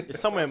It's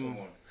somewhere.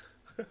 Someone.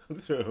 I'm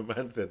just remember a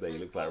man said that he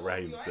looks like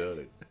Raheem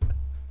Sterling.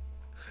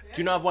 Do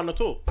you not have one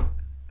at all?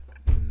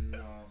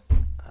 No.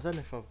 I don't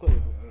know if I've got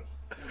it.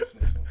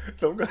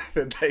 Some guy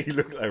said that he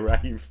looked like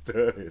Raheem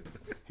Sterling.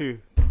 Who?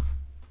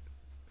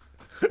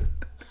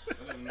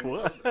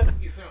 What? Who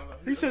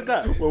Who said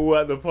that? When we were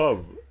at the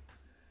pub.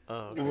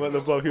 Oh. We were at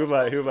the pub. He was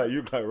like, you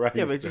look like Raheem.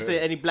 Yeah, but just say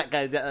Sterling. any black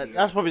guy.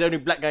 That's probably the only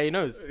black guy he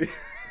knows.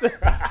 You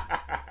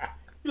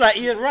like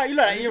Ian Wright? You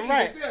like Ian You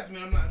Wright? say that to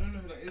me, I'm like, I don't know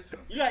who that is from.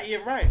 You like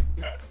Ian Wright?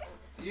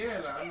 Yeah,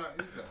 like, I'm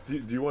like, who's that?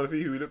 Do you want to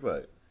see who he looked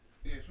like?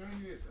 Yeah, show me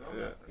who it is. I'm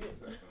Yeah. like, who's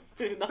that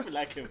from? Nothing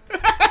like him.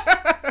 Should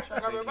I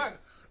grab your bag?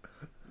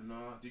 No,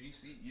 did you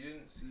see? You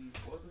didn't see.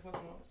 What was the first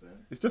one I was saying?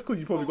 It's just because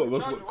you probably Oh,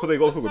 got charger. because they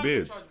got What's for the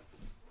beards. charger?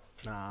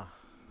 Nah,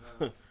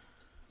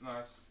 No,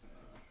 it's.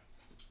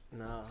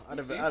 nah.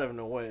 I don't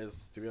know what it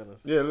is, to be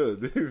honest. Yeah, look,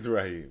 this is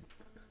Raheem.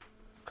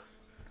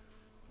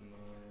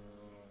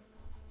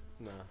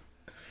 Nah.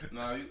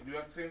 No, do you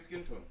have the same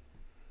skin tone?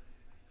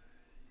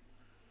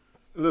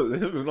 Look, they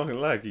look nothing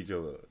like each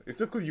other. It's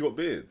just because you got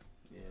beards.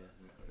 Yeah.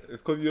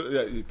 It's because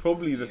you're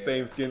probably the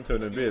same skin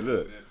tone and beard.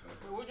 Look,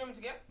 Wait, what do you want me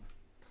to get?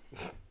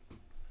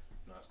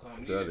 No, it's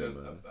calm. Sterling,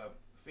 A man.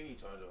 thingy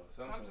charger,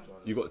 Samsung charger.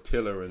 you got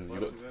Tiller and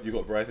you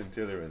got Bryson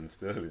Tiller and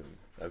Sterling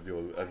as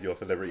your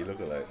celebrity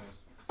lookalike.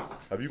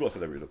 Have you got a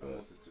celebrity lookalike?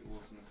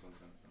 Will Smith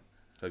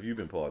sometimes. Have you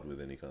been parred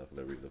with any kind of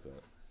celebrity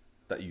lookalike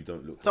that you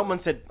don't look? Someone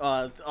said,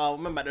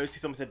 remember at the O2,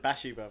 someone said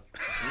Bashi, bro.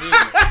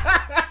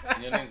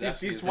 Your name's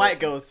Ashley, These isn't white it?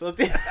 girls. So I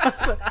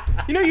was like,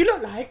 you know, you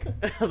look like.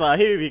 I was like,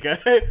 here we go.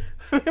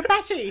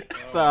 Bashi.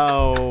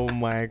 Oh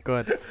my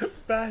god. like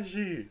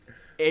Bashy.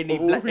 Any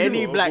Of all black, people,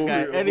 any of black all guy,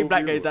 people, any of all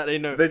black guy people. that they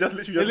know. They just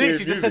literally They just,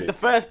 literally just said the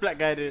first black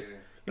guy did.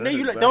 You know, That you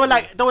is look.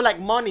 Bashy. They were like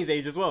Marnie's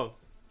age as well.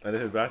 And it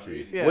said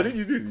Bashy. Yeah. What did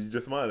you do? You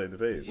just smiled in the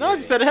face. No, I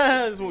just said,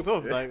 I just walked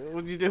off. Like,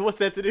 what did you do? What's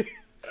there to do?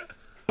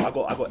 I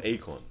got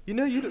Akon. You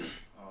know, you look.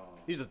 Oh.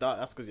 You just dark.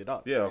 That's because you're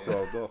dark. Yeah, I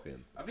was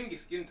darking. I think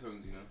it's skin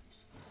tones, you know.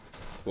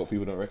 What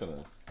people don't recognize.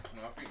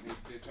 No, I think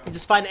they're trying You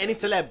just find any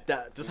celeb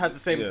that just has the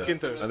same Yeah. skin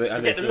tone. And they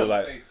Get the feel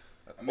looks.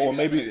 like,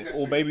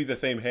 or maybe the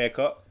same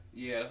haircut,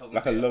 yeah, that's what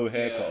like a I'm low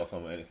saying. haircut Yeah. or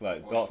something. And it's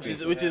like dark.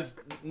 Which is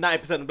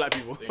 90% of black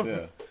people.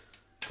 Yeah.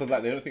 Because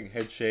like they don't think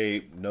head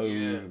shape, nose,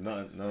 Yeah.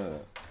 nothing, none of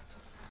that.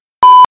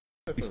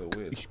 That's kinda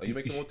weird. Are you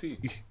making more tea?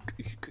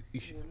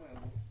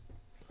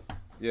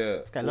 Yeah.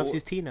 This guy loves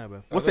his tea now,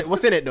 bro.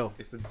 What's in it though?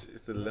 It's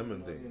the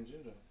lemon thing.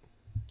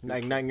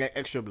 Like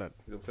extra blood.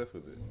 He's obsessed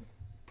with it.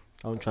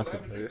 I don't trust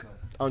him. Yeah.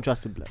 I don't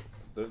trust him, blood.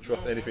 Don't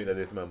trust anything that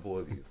this man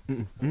pours you.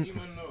 You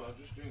man know, I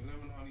just drink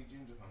lemon, honey,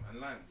 ginger, fam, and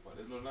lime, but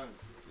there's no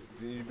limes.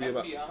 You That's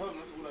me at home,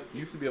 that's all I do.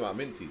 used to be about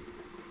mint tea.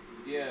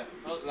 Yeah,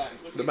 felt like,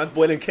 especially The man's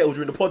boiling kettle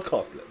during the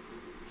podcast.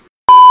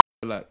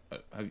 Blood.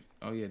 like,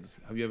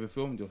 have you ever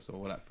filmed yourself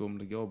or like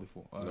filmed a girl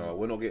before? No,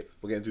 we're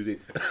getting too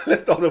deep.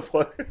 Let's start the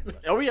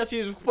podcast. Are we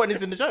actually putting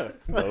this in the show?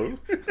 No.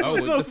 Oh,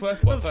 So- the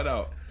first part cut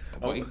out.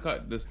 But you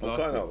cut this I'm last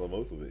cutting bit. out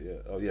most of it,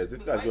 yeah. Oh yeah, this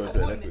guy's Why going you to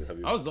an recording effort. Have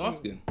you? I was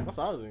asking. That's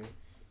what I was doing.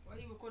 Why are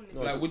you recording it?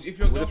 No, Like, if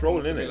your we're just girlfriend rolling,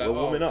 was to be innit? like, We're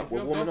warming up, if we're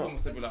your warming girlfriend up.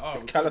 was to be like, oh,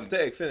 record me.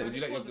 Calisthenics, Would innit?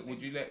 you let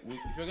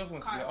if your girlfriend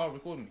was to be like, oh,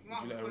 record me?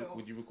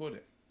 Would you record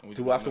it? Or would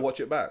Do you I have to not? watch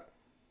it back?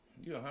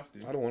 You don't have to.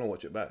 I don't want to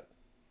watch it back.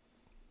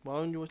 Why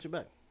don't you watch it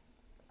back?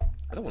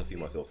 I don't want to see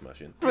myself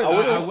smashing. Bro,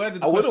 I where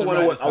did the wouldn't question want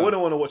to write watch. this I down?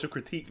 wouldn't want to watch a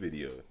critique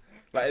video.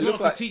 Like It's it not looks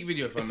a like critique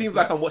video, fam. it It's seems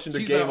like I'm watching the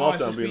she's game like, after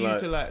it's and just being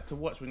for you like, to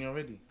watch when you're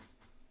ready.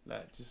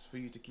 Like, just for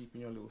you to keep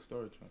in your little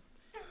storage, man.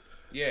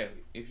 Yeah,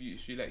 if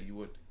she let you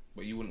would,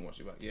 but you wouldn't watch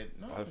it back. Yeah,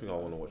 no. I don't think I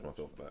want to watch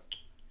myself back.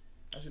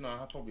 Actually, no,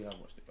 I probably have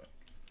watched it back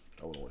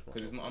I want to watch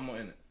because myself. I'm not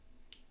in it.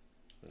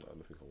 I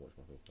don't think I'll watch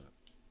myself back.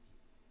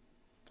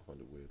 I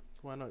find it weird.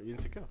 Why not? You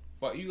insecure?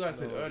 But you guys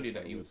said No, earlier it's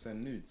that you would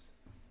send nudes.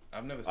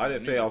 I've never. I Sent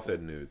didn't a say nude I'll before.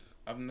 send nudes.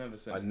 I've never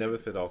sent. I a never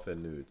nude said I'll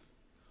send nudes.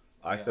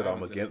 I Yeah, said I I'm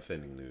haven't said against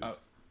sending nudes.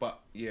 But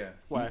yeah.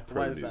 Why? He's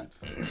Why is that?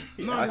 pro-nudes.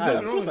 No, I there's said-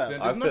 nothing wrong with I that. I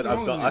There's said nothing I've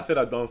wrong done. with I it. said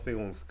I've done thing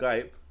on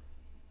Skype.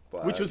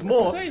 But Which was the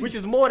more. same. Which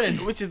is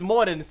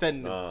more than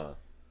sending. Nah.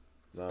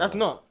 That's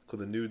not. Because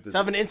the nude. To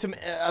have an intimate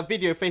a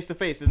video face to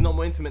face is not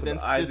more intimate than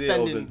the just idea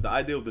of sending. the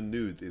idea of the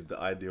nude is the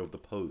idea of the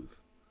pose.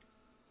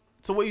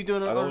 So what are you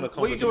doing? I don't want On, to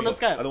come. what are you doing on I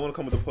Skype? don't want to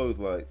come with the pose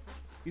like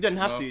You don't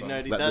have No, to. fam. No,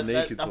 Like the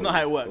naked that's pose not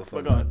how it or works. But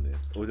something go on. like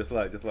that. Or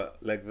just like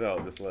legs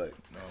out, just like.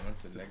 No, man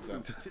said legs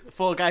up.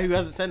 For a guy who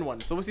hasn't sent one,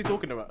 so what's he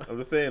talking about? I'm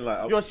just saying like.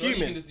 You're No,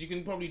 assuming. you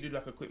can probably do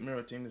like a quick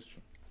mirror thing. This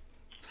true.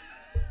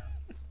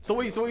 So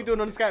what are you doing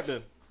on Skype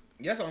then?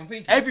 Yes, I'm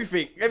thinking.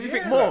 Everything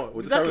Yeah, more.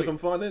 We're just having Exactly. some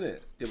fun in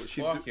it. Yeah, but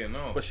she's. Fuck yeah,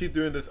 no. But she's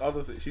doing this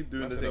other thing. She's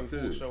doing That's the a thing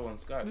full too. show on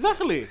Skype.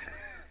 Exactly.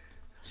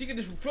 She could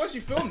just first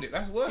you filmed it.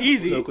 That's work.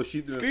 Easy. No, 'cause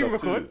she's doing Screen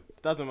stuff record. too.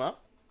 Doesn't matter.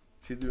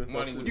 She's doing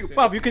Money stuff would too. You, send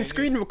bruv, it you can to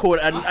screen record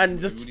and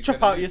Would just you chop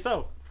send out it?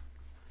 yourself.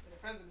 It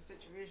depends on the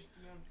situation, to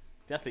be honest.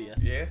 That's a yes.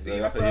 Yeah, see, Yeah,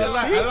 that's that's what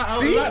a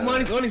I See? like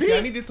Money's honestly. See?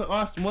 I needed to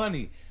ask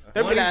Money.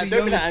 Don't be Money's like the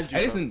Andrew. youngest-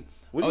 Hey, listen.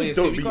 What do Oh, you yeah,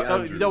 don't so we be got-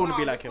 Andrew? You don't want to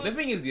be like him. The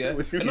thing is, yeah.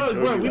 What do you No, mean,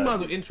 bro, don't we be might like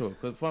as well intro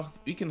because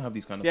we can have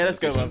these kind of. Yeah, let's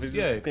go, man. conversations.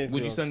 This is Yeah. getting Would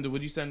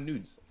too you send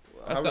nudes?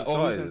 I haven't or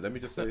who started. send- Let me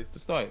just say. to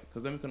start,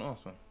 because then we can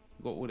ask, man.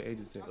 Got all the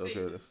ages there. Okay,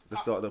 let's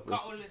start up.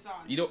 Cut all this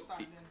out. You don't. Start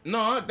then.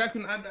 No, that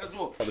can add that as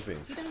well. Other thing.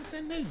 You don't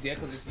send nudes, yeah,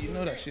 because you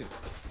know that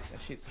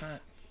shit's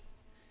hot.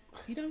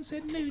 You don't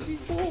send nudes.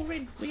 It's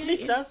boring. We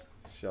Leaf does.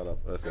 Shut up.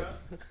 Let's go.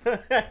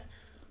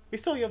 We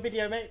saw your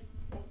video, mate.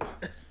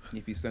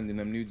 If you're sending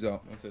them nudes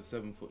out, I said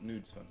 7 foot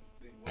nudes, fam.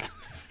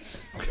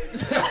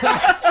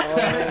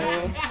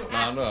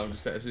 Nah, no, I'm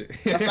just chatting shit.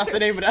 That's the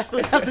name of that's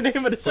the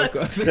name of the show.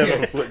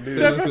 7 foot news.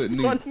 7 foot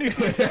nudes. News.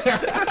 That's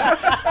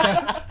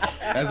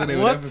the name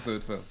What? of the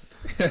episode, fam.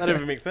 That don't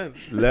even make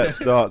sense. Let's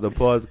start the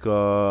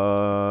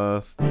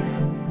podcast.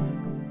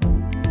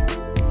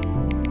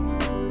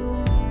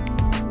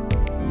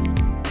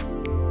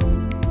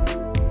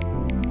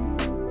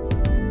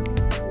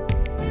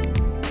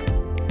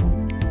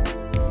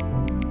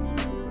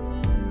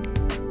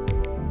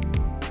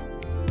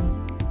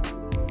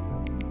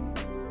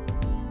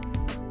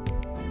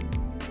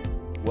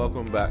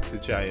 Welcome back to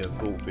Chatty and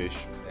Saltfish.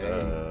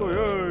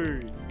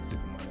 Oi.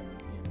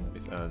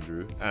 It's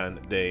Andrew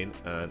and Dane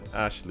and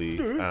Ashley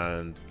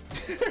and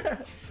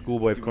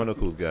Schoolboy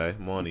Chronicles guy,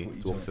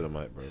 Marnie. Talk to the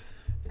mic, bro.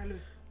 Hello.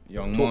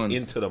 Young Talk Mons.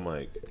 into the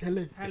mic.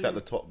 Hello. It's at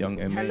the top. Young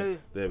M. Hello.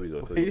 There we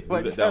go. So Wait,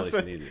 move it down if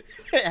you need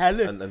it.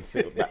 Hello. And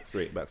sit back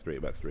straight.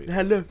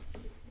 Hello.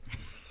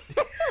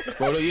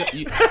 Bro, you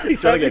Trying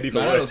to get deeper.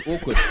 nah, that was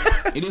awkward.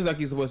 It is like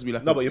he's supposed to be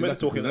like. No, but you're he's meant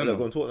to like talk in there. presenter.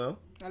 Go and talk now.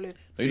 Hello.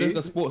 He looks like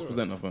a sports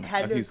presenter, fam.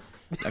 Hello.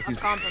 Like he's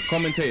calm, fam.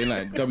 commentating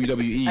like WWE. Hey, Like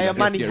he has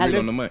Manny, to get real hello.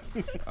 on the mic.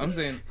 I'm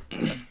saying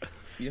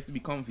you have to be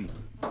comfy.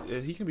 Yeah,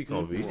 he can be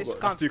comfy. This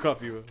but can't- Too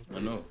comfy. I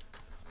know.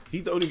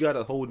 he's the only guy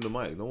that's holding the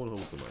mic. No one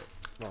holds the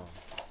mic.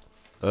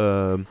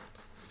 Oh.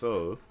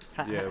 So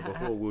yeah,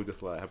 before we were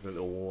just like having a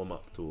little warm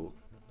up talk,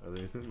 and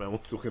then man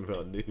was talking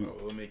about news.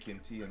 We're making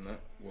tea and that.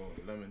 Well,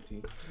 lemon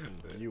tea.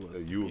 You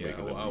was. You were Yeah,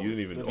 making well, them. I You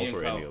didn't was. even Me and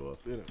offer any Kyle. of us.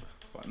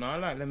 But no, I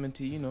like lemon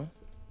tea. You know,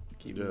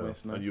 keep the Yeah,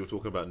 voice nice. and you were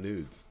talking about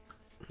nudes.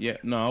 Yeah,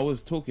 no, I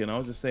was talking. I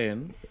was just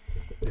saying.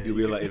 You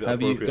were like, is it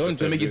Have you? appropriate Don't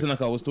to make it send sound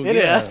like I was talking.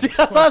 Yeah, that's what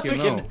I was fucking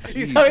thinking. hell.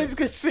 He's always Jesus.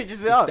 gonna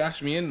switches it Just up.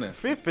 dash me in there.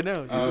 Fifth and You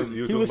you were he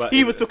talking was about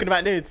he was nudes. talking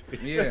about nudes.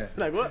 Yeah.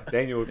 Like what?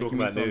 Then you were Making talking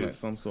me about sound like nudes.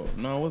 some sort of.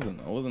 No, I wasn't.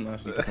 I wasn't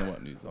actually talking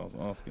about news. I was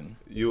asking.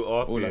 You were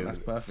Oh, like, asking that's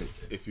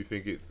perfect. if you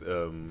think it's God,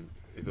 let me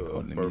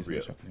just make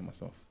appropriate. sure I can hear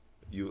myself.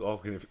 You were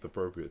asking if it's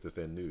appropriate to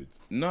send nudes.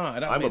 No, I'm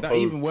that opposed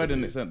even to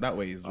wording nudes. it that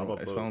way is I'm wrong.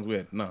 It opposed. sounds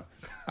weird. No,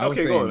 I was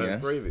Okay, go saying, on. yeah.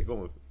 Then. Phrase it. Go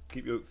on.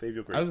 Save your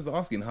I grace. was just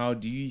asking, how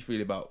do you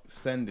feel about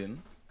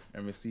sending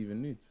and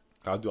receiving nudes?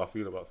 How do I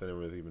feel about sending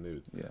and receiving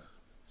nudes? Yeah.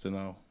 So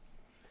now,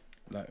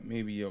 like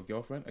maybe your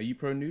girlfriend, are you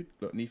pro nude?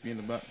 Got Neefy in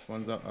the back,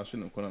 one's out. I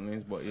shouldn't have called out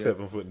names, but yeah.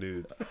 7 foot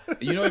nudes.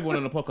 You know everyone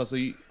on the podcast, so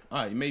you,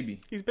 alright,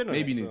 maybe. He's been on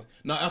Maybe it, so. nudes.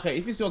 No, okay,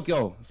 if it's your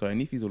girl, sorry,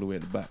 Neefy's all the way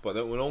at the back. But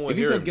then when no one If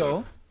it's hear your him,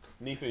 girl,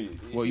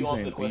 Neefy, What are you ask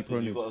saying? the Are you question, pro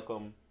you nudes? gotta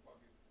come.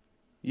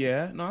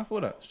 yeah, no, I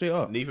thought that straight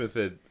up. Neefy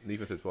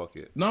said, fuck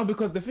it. No,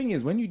 because the thing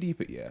is, when you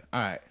deep it, yeah,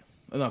 alright.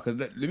 No, because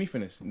let me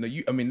finish. No,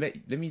 you. I mean,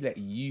 let me let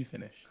you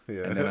finish,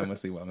 Yeah. and then I'm gonna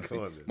say what I'm gonna say.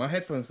 Come on, then. My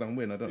headphones sound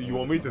weird. I don't know. You why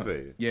want me it's to not- say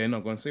it? Yeah, no,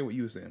 go on. Say what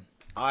you were saying.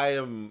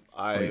 I'm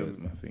Oh, yeah, it was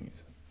my thing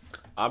is.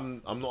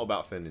 not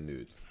about sending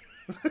nudes.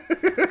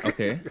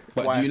 Okay,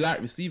 but Why? do you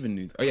like receiving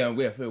nudes? Oh yeah,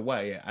 wait,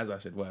 why? Yeah, as I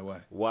said, why?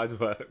 Why do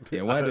I?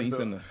 Yeah, why I don't you know.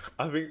 send them?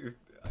 I think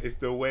it's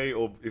the way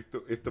of it's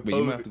the But you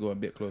might pose. have to go a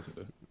bit closer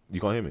though. You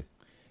can't hear me.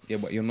 Yeah,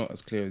 but you're not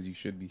as clear as you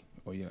should be,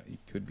 or yeah, you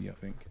could be. I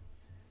think.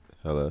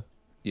 Hello.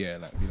 Yeah,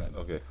 like be like.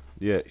 Okay.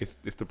 Yeah,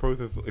 it's the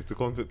process. It's the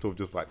concept of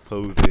just like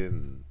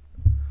posing.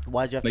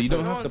 Why'd you have No, to you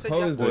don't pose? No have one to said you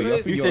have pose to though.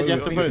 pose. You said you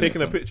have to You're pose.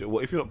 taking a picture.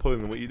 Well, if you're not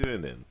posing, what are you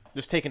doing then?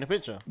 Just taking a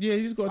picture. Yeah,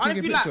 you just gotta Why take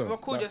if a you picture. like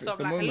record Like, yourself it's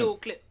the like a moment. little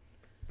clip?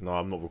 No,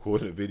 I'm not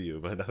recording a video,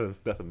 man.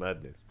 That's a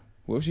madness.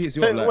 What if she hits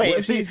you So up like? wait, What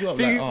if she hits you up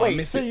like? Oh, I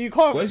miss so it. you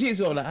can't. What if she hits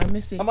you up like? I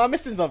miss it. Am I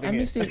missing something? I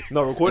here? miss it.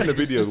 No, recording the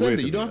Just video is send weird.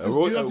 it. You to don't me. have to-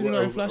 you don't have to do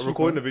no flash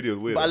Recording the record. video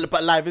is weird.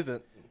 But live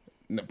isn't.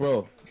 No,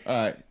 bro,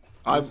 alright.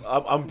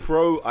 I'm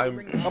pro. I'm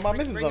Am I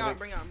missing Bring something? out,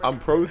 bring out. I'm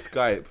pro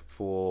Skype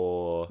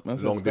for Man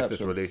said long Skype distance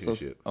show.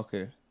 relationship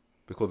Okay.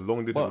 because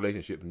long distance But-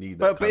 relationships need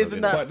but that. kind isn't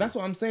of that- But that's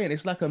what I'm saying.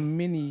 It's like a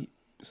mini.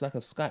 It's like a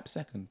Skype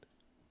second.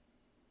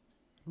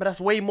 But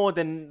that's way more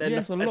than Yeah,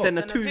 it's a lot. than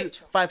a Than a 2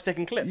 picture.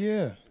 5-second clip.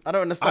 Yeah. I don't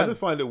I understand.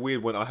 just find it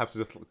weird when I have to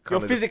just kind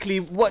You're of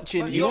physically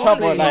watching But each you're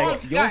other saying like. you're on You're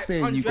Skype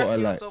saying you undressing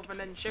gotta, like- yourself and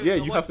then showing yeah,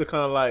 your you work have to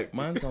kind of like.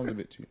 Mine sounds a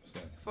bit too.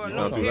 for a You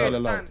long sound period hella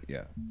of loud. time.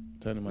 Yeah.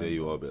 Turn the mic. Yeah,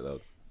 you are a bit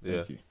loud.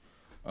 Yeah. Thank you.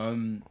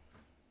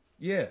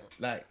 Yeah,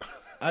 like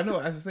I know.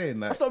 As I'm saying,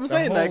 like That's what I'm the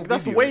saying, whole like,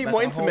 that's video, way like,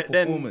 more a whole intimate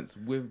than- performance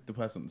with the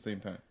person at the same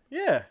time.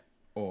 Yeah.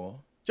 Or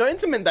You're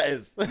intimate, that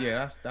is.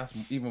 yeah, that's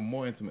even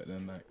more intimate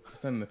than like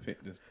sending a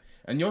pic. Just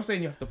and you're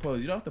saying you have to pose.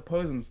 You don't have to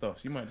pose and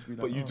stuff. You might just be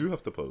like, But you oh, do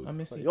have to pose. I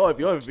miss it. You're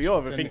Send it.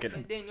 overthinking.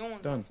 So then your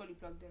one's Done. not fully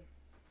plugged in.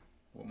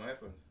 What, my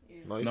headphones? Yeah.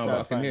 No, you No, can't. but I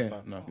it's can fine, hear. it's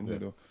fine. No, I can hear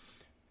though.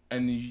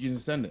 And you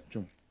just send it.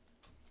 Jump.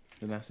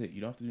 Then that's it.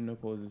 You don't have to do no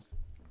poses,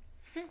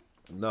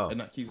 No, and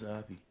that keeps her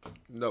happy.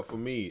 no. For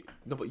me,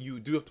 no. But you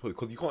do have to pose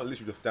because you can't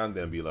literally just stand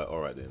there and be like, "All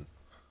right, then,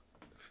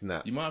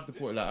 snap." You might have to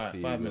put like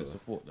Here 5 you minutes go.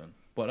 of thought then,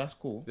 but that's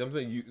cool. I'm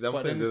saying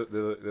But then there's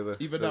a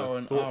Either there's that a or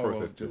an thought hour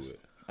process of to just. it.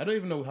 I don't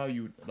even know how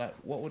you like.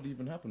 What would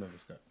even happen over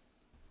Skype?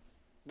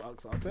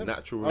 Ask him.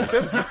 natural. Ask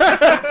him.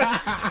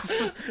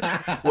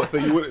 What? So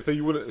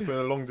you wouldn't for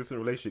a long distance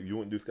relationship, you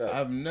wouldn't do Skype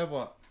I've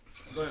never.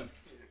 Go on.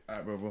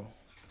 Alright, bro.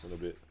 in a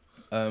bit.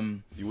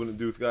 Um, You wouldn't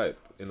do Skype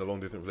in a long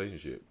distance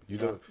relationship. You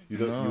don't. You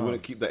No.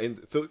 wouldn't keep that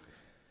in.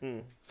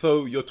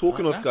 So you're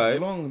talking on that's Skype.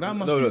 long. That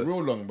must be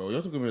real long, bro.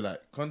 You're talking about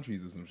like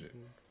countries or some shit.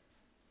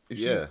 If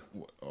she's-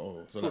 Yeah.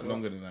 Oh, so like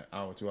longer than like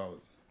hour, 2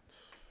 hours.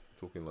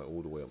 Talking like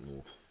all the way up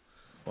north.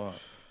 Fuck.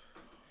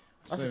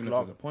 That's just There's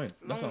long. a point.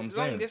 That's what I'm Long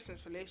saying.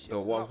 distance relationship. No,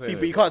 what I'm See, saying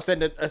but you can't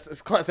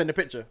send a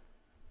picture,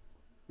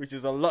 which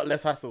is a lot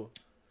less hassle.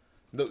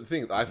 No, the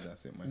thing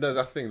That's it, man. no,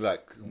 that's the thing.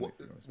 Like, I'm what,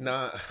 with you,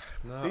 nah.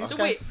 So This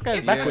wait, this guy's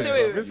if backwards, so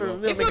bro. wait, This is if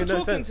making you're no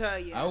talking sense. to her,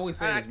 yeah, I always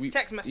say and this. We,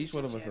 text messages, each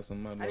one of us yeah, has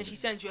some mad and then logic. she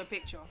sends you a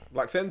picture.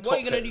 Like send What top are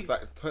you gonna pictures,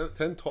 like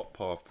send top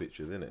half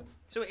pictures, innit?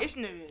 So it's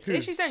no. So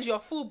if she sends you a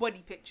full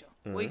body picture,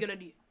 what are you gonna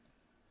do?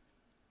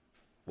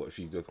 What if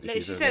she does? If No, she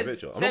if she sends me a says,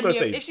 picture, I'm send not me.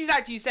 gonna say. If she's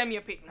like to you, send me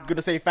a pic now. I'm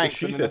gonna say If thanks.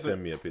 she and then says that's it.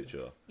 send me a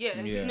picture, Yeah,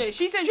 if Yeah. no, if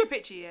she sends you a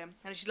picture, yeah,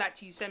 and she's like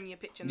to you, send me a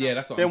picture now. Yeah,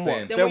 that's what Then I'm what?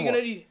 saying. Then Then what are you what?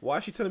 gonna do? why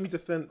is she telling me to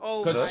send?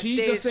 Oh, Because my she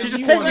days. just said She just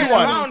you sent wanted you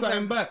one. around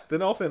something back.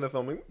 Then I'll send her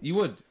something. You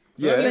would.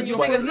 So Yeah, then you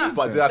but, take a snap.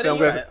 but did I say So I'm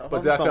then going?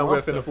 But did I say I'm going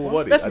to send a full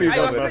body? Let's I move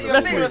didn't on, say bro. I'm Your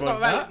gonna- statement's not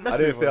valid. I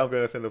didn't say I'm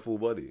going to send a full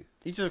body.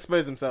 He just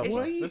exposed himself. It's-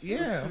 bro. What? This- Yeah.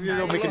 this- You're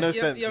not making no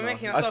sense. You're now.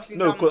 making yourself seem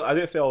No, dumb. because I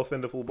didn't say I'll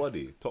send a full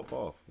body. Top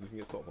half. You can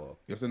get top half.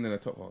 You're sending a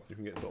top half. You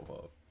can get top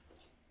half.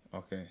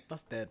 Okay.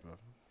 That's dead, bro.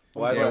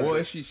 Why? Yeah, not? what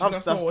is she? I'm-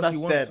 That's not what that's she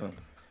wants, dead. fam.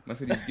 Man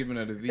said he's giving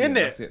her the V. Innit? And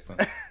that's it, fam.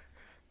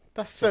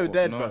 That's so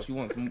dead, no, bro. she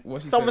wants.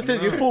 What she Someone said,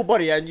 says you're no. full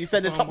body and you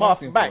send the That's top what I'm half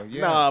asking back. for,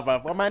 yeah. Nah,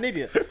 bro. I'm an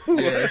idiot.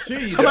 Yeah, sure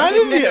you I'm an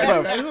don't. idiot,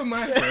 bro. Like, who am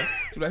I, fam?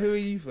 She's like, who are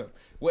you, fam?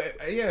 Well,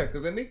 yeah,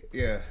 because then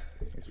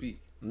it's feet.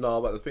 No,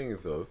 but the thing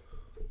is though,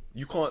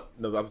 you can't.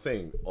 No, I'm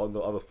saying on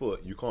the other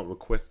foot, you can't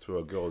request to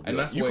a girl. And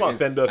that's you what can't it is.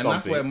 send her And something,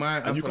 that's where my-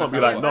 and you I can't be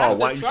feel like, like no, that's why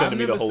the are you trust. sending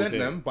me the I've whole never sent thing?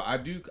 them, but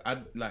I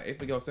like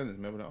if a girl sends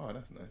them, I'm like, oh,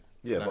 that's nice.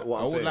 Yeah, Like, but what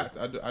I I'm would saying,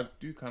 like to, I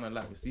do kind of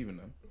like receiving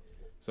them.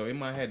 So in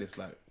my head, it's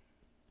like,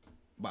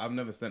 but I've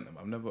never sent them.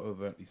 I've never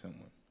overtly sent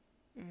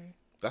one.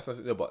 that's the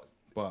thing. But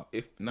But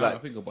if now like, I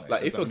think about it, like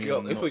does if that a mean girl,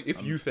 I'm if not- a, if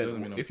I'm- you doesn't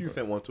mean send I'm if you fucked.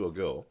 sent one to a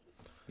girl,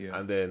 yeah,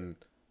 and then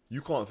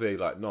you can't say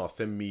like, no,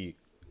 send me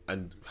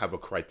and have a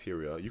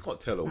criteria. You can't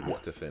tell her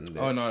what to send.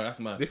 oh no, that's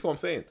mad. This is what I'm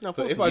saying. No, of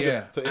so course if not. I Yeah,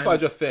 just, so if and- I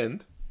just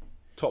send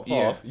top Yeah.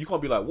 half, you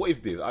can't be like, what is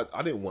this?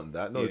 I didn't want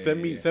that. No, Yeah,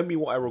 send me yeah. send me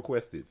what I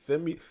requested.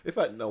 Send me. It's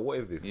like, no, what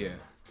is this? Yeah,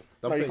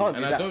 I'm No, you saying- can't.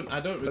 and do I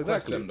that. don't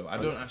request Exactly. them though. I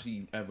don't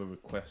actually ever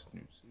request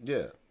nudes.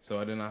 Yeah. So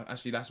I don't know.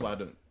 Actually, that's why I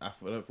don't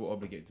feel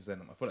obligated to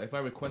send them. I feel like if I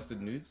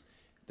requested nudes,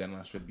 then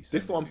I should be sending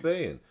This is what I'm nudes.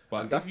 saying. But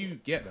And if that's- you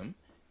get them,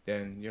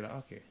 then you're like,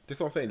 okay. This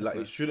is what I'm saying. Like,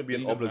 that's it shouldn't be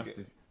nice. an You don't have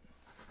obligation.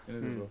 to. You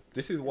know, bro.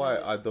 This is why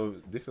I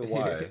don't. This is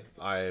why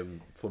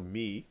I'm. For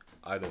me,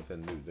 I don't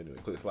send nudes anyway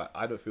because it's like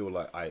I don't feel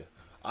like I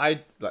like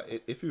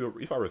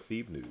if I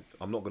receive nudes,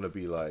 I'm not gonna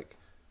be like,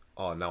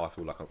 oh, now I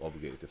feel like I'm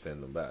obligated to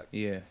send them back.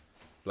 Yeah.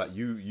 Like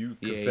you Yeah,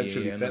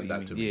 consensually I know sent what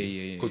that you to mean. me.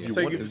 Yeah. Because you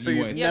So wanted. you, to- so you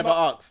you've wanted- Yeah, never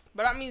but- asked.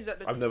 But that means that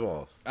the I've never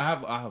asked. I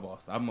have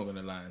asked. I'm not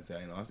gonna lie and say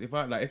I ain't asked.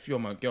 If you're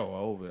my girl,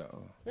 I'll be like,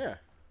 oh, Yeah.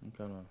 I'm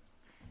kind of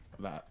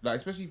like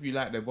especially if you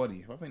like their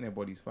body. If I think their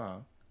body's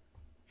foul,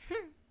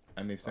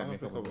 and they've I sent me a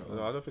don't, think couple. I've,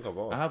 no, I don't think I've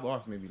I asked. have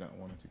asked maybe like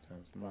 1 or 2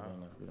 times. I'm not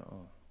gonna lie. Be like,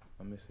 oh,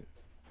 I miss it.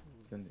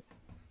 Send it.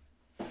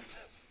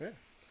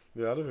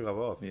 Yeah, I don't think I've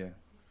asked. Yeah.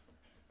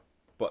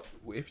 But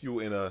if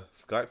you're in a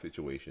Skype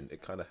situation,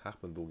 it kind of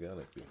happens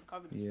organically.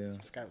 covered Yeah.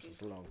 Skype's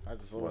is long. I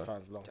just all What?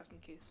 sounds long. just in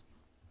case.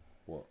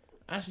 What?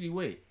 Actually,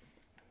 wait.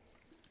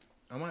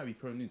 I might be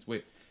pro nudes.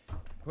 Wait.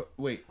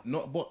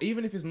 Not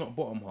even if it's not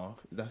bottom half,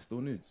 is that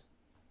still nudes?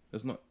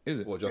 That's not. Is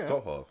it? What? Just Yeah.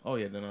 top half? Oh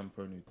yeah, then I'm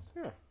pro nudes.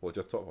 What?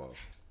 Just top half?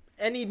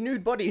 Any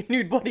nude body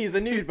is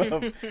a nude, bro.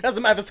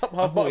 Doesn't matter if it's top I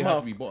half, thought bottom it had half.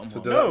 to be bottom So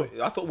half. does No.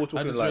 that- I thought we were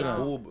talking just like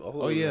realised. full. I thought Oh, we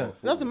were yeah. on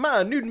full. Doesn't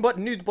matter.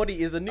 Nude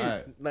body is a nude.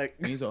 Alright. Like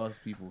You need to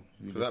ask people.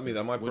 So that means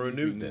am I What do pro you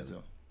think nude nudes then?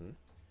 are?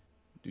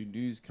 Do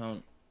nudes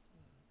count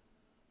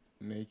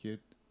naked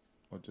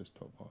or just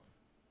top half?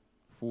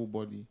 Full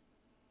body.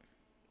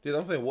 Yeah,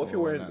 I'm saying, what if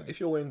Oh,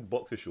 you're wearing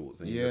boxer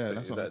shorts? And you Yeah, just take,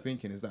 that's is what that, I'm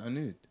thinking. Is that a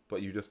nude?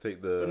 But you just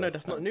take the. no,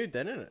 that's not nude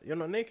then, isn't it? You're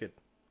not naked.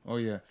 Oh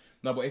yeah.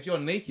 No, but if you're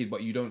naked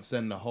but you don't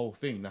send the whole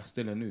thing, that's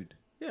still a nude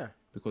Yeah.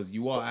 because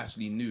you are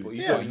actually nude. but But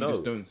you you, don't you know.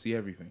 just don't see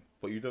everything.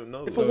 But you don't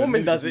know. If So a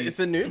woman nude does is it, nude. it's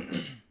a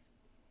nude.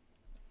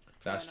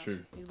 Fair That's enough. true.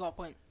 He's got a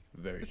point.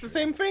 Very It's true. the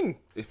same thing.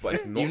 But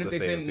it's not Even the if they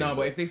same send thing,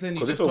 but if they send you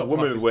 'Cause just if a top half,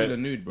 woman it's went, still a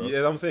nude, bro.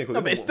 Yeah, I'm saying. 'cause No,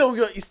 if but a it's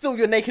wo- still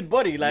your naked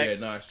body. Like Yeah,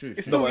 no, it's true.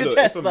 it's No, still but your look,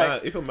 chest. if a Like man,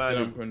 if a Then man,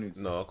 I'm pro nudes.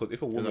 no, because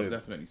if a Because I've woman,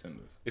 definitely sent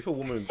those. if a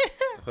woman,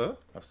 huh?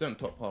 I've sent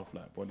top half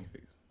like body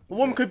pics. a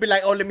woman could be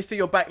like, "Oh, let me see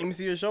your back. Let me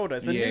see your shoulder."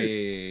 It's a Yeah,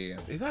 nude.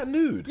 yeah. Is that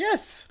nude?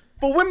 Yes,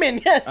 for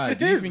women, yes, Alright, it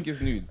do you is. think it's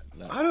nudes?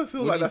 Like, I don't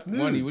feel what like do you- that's nude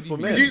Money, what do you for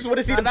think? men. Because you just want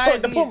to see Nah, the, that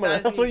is the nudes, bottom. that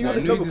is That's all you nudes.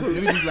 want Like, to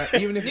see. nudes is like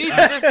even if Nudes is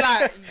just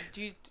like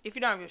if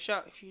you don't have your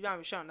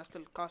shirt, that's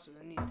still classed as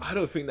a nude. I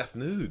don't think that's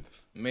nude.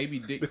 maybe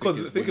dick Because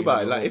pic is think when you about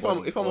have it, the like, whole if I'm-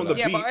 body, if I'm or on the like-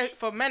 Yeah, beach, but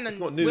for men and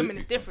not nude. women,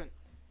 it's different.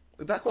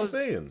 That's what I'm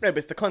Because- saying. Yeah, but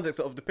it's the context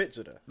of the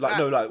picture, though. Like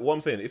no, like what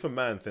I'm saying. If a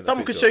man sent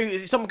Someone a could picture, show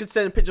you. Someone could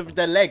send a picture of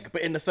their leg,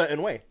 but in a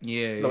certain way.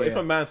 Yeah, No, yeah. if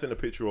a man sent a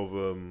picture of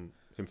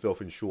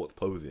himself in shorts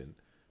posing,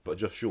 but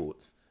just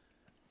shorts,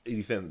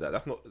 he sent that.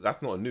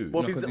 That's not a nude.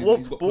 Well, No, if 'cause he's,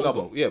 he's got well, clothes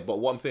No, on. but, yeah, but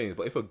what I'm saying is,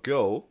 but if a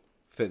girl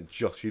sent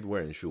just she's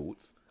wearing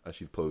shorts and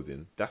she's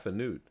posing, that's a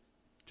nude.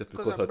 Just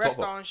Because because her her breasts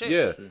top are on shape.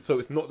 Yeah, True. so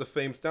it's not the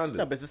same standard.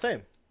 no, but it's the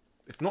same.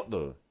 It's not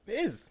though. It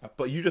is.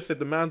 But you just said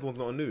the man's one's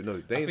not a nude. No,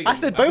 Dane. think- I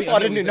said I both think I are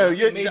know the what nude. you No, said. I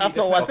think maybe that's the-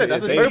 not what I said. I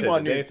said both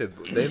are nudes.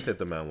 Dane said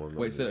the man one.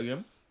 Wait, say that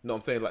again. No,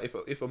 I'm saying like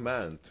if a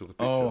man took a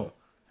picture Oh,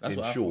 that's in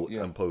what I thought, shorts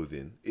yeah. and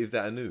posing, is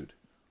that a nude?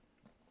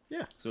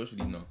 Yeah.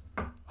 Socially, no.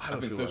 I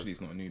don't think feel socially like-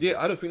 it's not a nude. Yeah,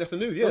 I don't think that's a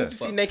nude. When Yeah. you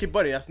see naked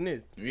body, that's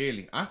nude.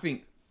 Really, I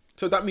think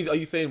So that means, are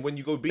you saying when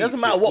you go beach? Doesn't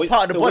matter what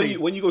part of the so body.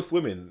 When you go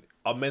swimming,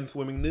 are men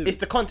swimming nude? It's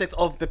the context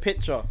of the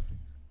picture.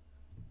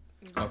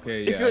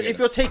 okay. Yeah, If you're I get if that.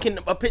 you're taking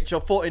a picture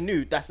for a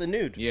nude, that's a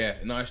nude. Yeah,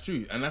 no, it's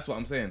true, and that's what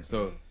I'm saying.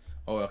 So,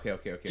 okay.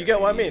 Do you get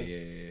what I mean?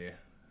 Yeah.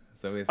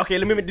 So it's Okay,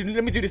 let me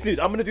do this nude.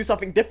 I'm gonna do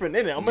something different,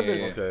 innit? I'm gonna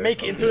Yeah. Okay.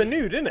 make it into a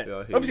nude, innit? Yeah,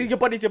 I hear Obviously, you. your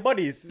body's your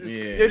body. It's,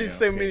 Yeah, there's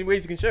so okay. many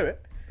ways you can show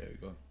it. There we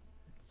go.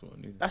 That's what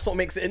I knew. That's what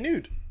makes it a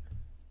nude.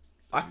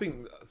 I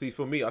think. See,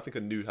 for me, I think a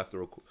nude has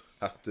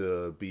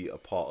to be a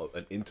part of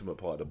an intimate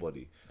part of the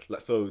body.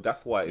 Like, so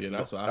that's why. It's Yeah,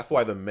 that's not, what I that's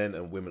why the men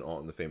and women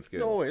aren't on the same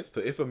scale. Not always. So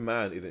if a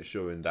man isn't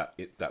showing that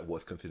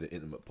what's considered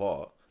intimate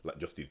part, like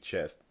just his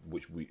chest,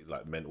 which we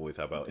like men always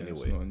have out Yeah,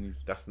 it's anyway, not a nude.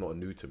 that's not a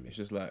nude to me. It's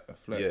just like a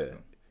flex. Yeah, man.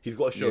 he's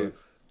got to show. Yeah.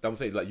 I'm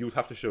saying like you would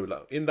have to show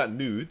like in that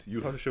nude, you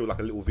would have to show like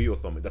a little V or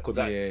something. Because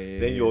that Yeah,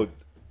 then yeah.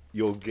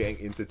 you're getting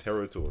into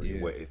territory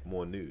Yeah. where it's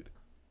more nude,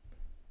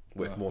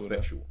 where No, it's I more feel that.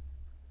 sexual.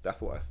 That's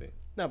what I think.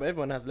 No, but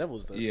everyone has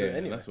levels though. Yeah, to it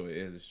anyway. that's what it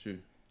is. It's true.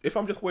 If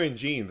I'm just wearing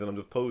jeans and I'm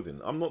just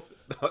posing, I'm not.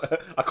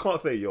 I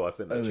can't say yo. I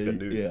think that's a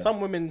nude. yeah.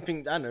 Some women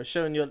think I don't know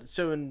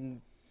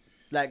showing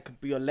like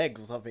your legs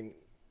or something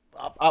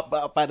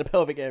up by the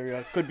pelvic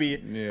area could be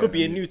Yeah.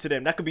 a nude to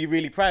them. That could be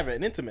really private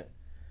and intimate.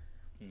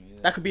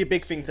 That could be a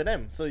big thing to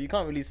them. So you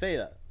can't really say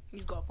that.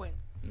 He's got a point.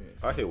 Yeah,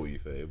 I hear what you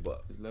say,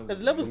 but There's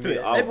levels for to me, it.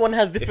 I'll- Everyone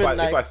has different If I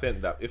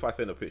like. if I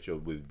send a picture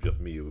with just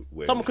me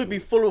wearing Someone could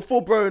be shorts,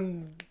 full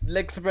grown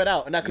legs spread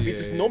out, and that could be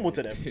just Yeah, normal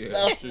to them. yeah,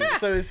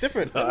 That's- so it's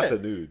different. that's a Isn't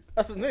it? nude.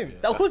 That's the name.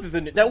 Of course, it's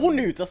a nude. They're all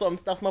nudes.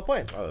 That's my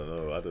point. I don't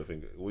know. I don't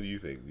think. What do you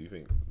think? Do you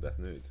think that's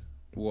nude?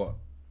 What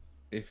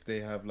if they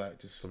have like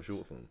just Some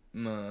shorts on.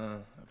 nah?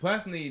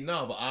 Personally,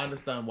 no, but I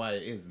understand why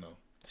it is now.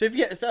 So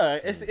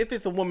if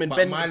it's a woman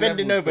But my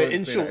bending levels over don't in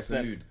say that shorts, it's a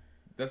then nude.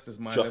 That's just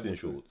my Just in levels.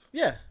 shorts.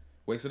 yeah.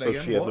 Wait, so that So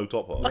again? she has What? no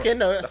top on. Okay,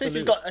 no. I That's say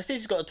a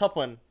she's got a top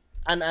on,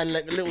 and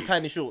like little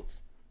tiny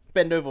shorts,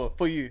 bend over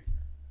for you.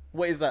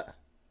 What is that?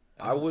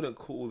 I wouldn't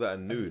call that a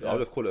nude. I'll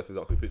just call it a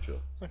seductive picture.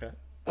 Okay.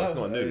 That's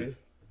not a nude.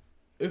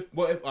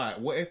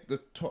 What if the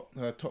top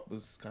her top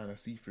was kind of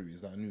see through?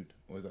 Is that a nude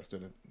or is that still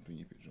a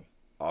pretty picture?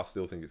 I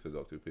still think it's a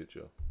seductive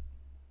picture,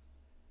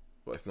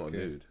 but it's not Okay.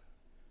 a nude.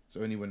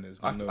 So only when there's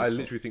I no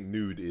literally think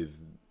nude is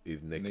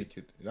naked.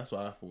 naked. That's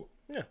what I thought.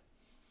 Yeah.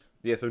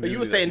 Yeah. So But nude you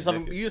were is saying actually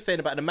something. naked. You were saying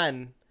about the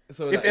man.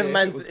 So If a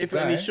man's if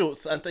in his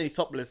shorts and he's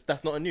topless,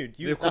 that's not a nude.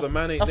 Yeah, because a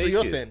man ain't that's naked.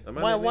 what you're saying. A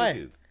man Why? ain't Why?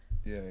 naked.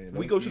 yeah,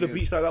 We go to the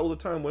beach like that all the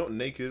time. We're not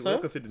naked. So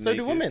We're considered so naked.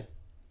 do women.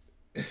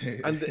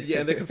 And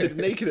and they're considered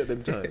naked at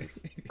them times.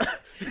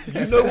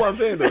 You know what I'm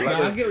saying though? Like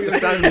Nah, I get what the you're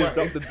saying, standard,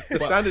 but- the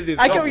standard is.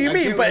 I get double. what you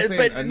mean, get but- you're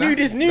saying, but and nude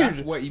that's- is nude.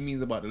 That's what he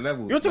means about the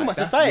levels. You're talking Like, about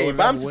that's society, your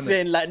but I'm level, just innit?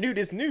 saying like nude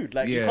is nude.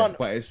 Like you Yeah, can't.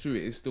 but it's true.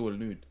 It's still a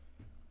nude.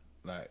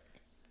 Like,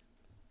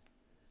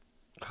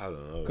 I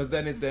don't know. because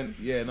then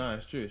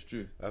it's true. It's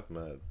true. That's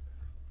mad.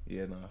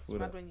 Yeah, no, I It's feel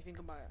mad that. when you think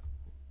about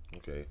it.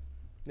 Okay.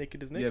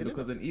 Naked is Yeah, naked.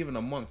 because then even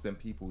amongst them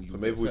people, you So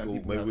will maybe get certain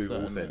people maybe have we've all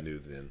certain, sent like-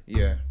 nudes then.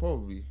 Yeah,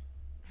 probably.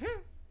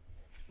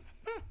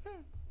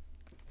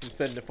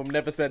 from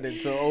never sending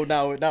to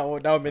now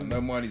I'm in.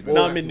 No money's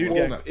Now I'm in nude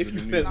gang. If you nude.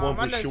 sent No, one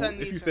man with don't shorts, send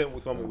if you nudes,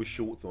 sent someone with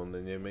shorts on,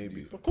 then yeah,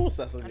 maybe. Of course,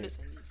 that's a I nude.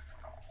 listen to these.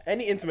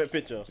 Any intimate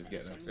picture. Just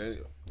get them.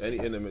 Any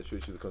intimate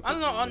pictures. I'm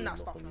not on that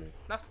stuff, man.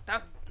 That's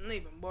not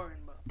even boring,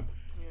 but yeah.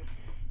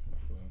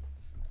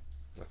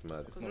 That's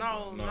mad. Because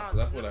No, now 'cause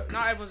I feel like-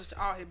 now everyone's just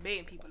out here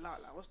baiting people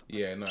out. Like, what's the point?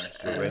 Yeah, no, it's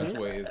true. That's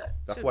what it is.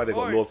 That's Shit why they got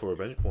boring. laws for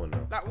revenge porn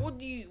now. Like, what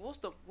do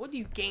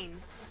you gain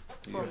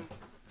from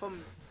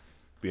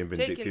Being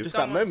taking vindictive. Just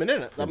that someone's-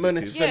 moment, innit? That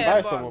moment is just Yeah,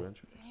 embarrass but- someone.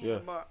 Yeah.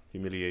 But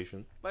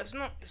Humiliation. it's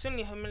not. It's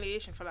only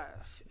humiliation for like.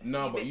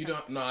 No, but you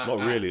don't. No,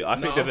 Not really. I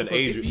think there's an because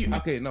age- if you,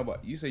 okay, no,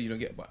 but you say you don't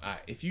get. It, but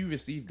if you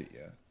received it,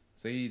 yeah.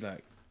 Say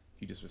like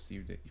you just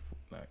received it. You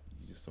thought, like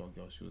you just saw a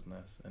girl, she was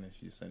nice, and then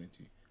she just sent it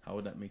to you. How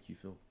would that make you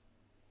feel?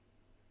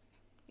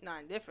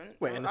 Nah, different.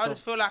 Wait, and I it's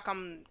just feel like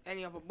I'm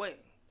any other boy.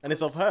 And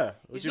it's of her.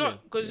 What It's do you not mean?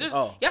 because just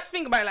Oh. you have to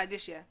think about it like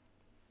this, yeah.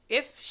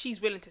 If she's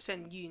willing to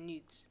send you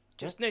nudes,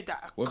 just know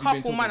that a What have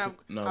you been couple man talking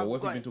have, to? No, have what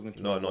have got you been it. talking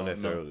to? No, her not about?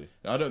 necessarily.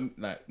 No. I don't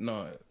like.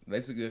 No,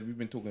 basically, we've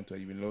been talking to her.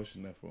 You've been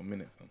lotioning her for a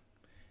minute, fam,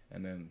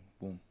 and then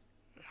boom,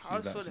 I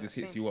she's just like, feel she the just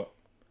hits same. you up.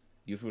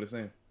 You feel the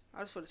same. I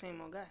just feel the same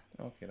old guy.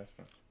 Okay, that's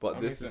fine. But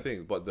That this makes is the sense.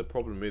 thing. But the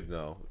problem is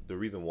now the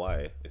reason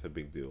why it's a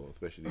big deal,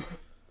 especially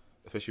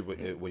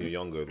when you're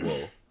younger as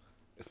well,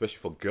 especially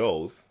for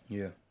girls,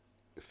 Yeah.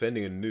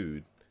 sending a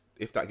nude,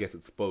 if that gets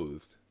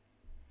exposed,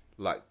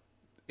 like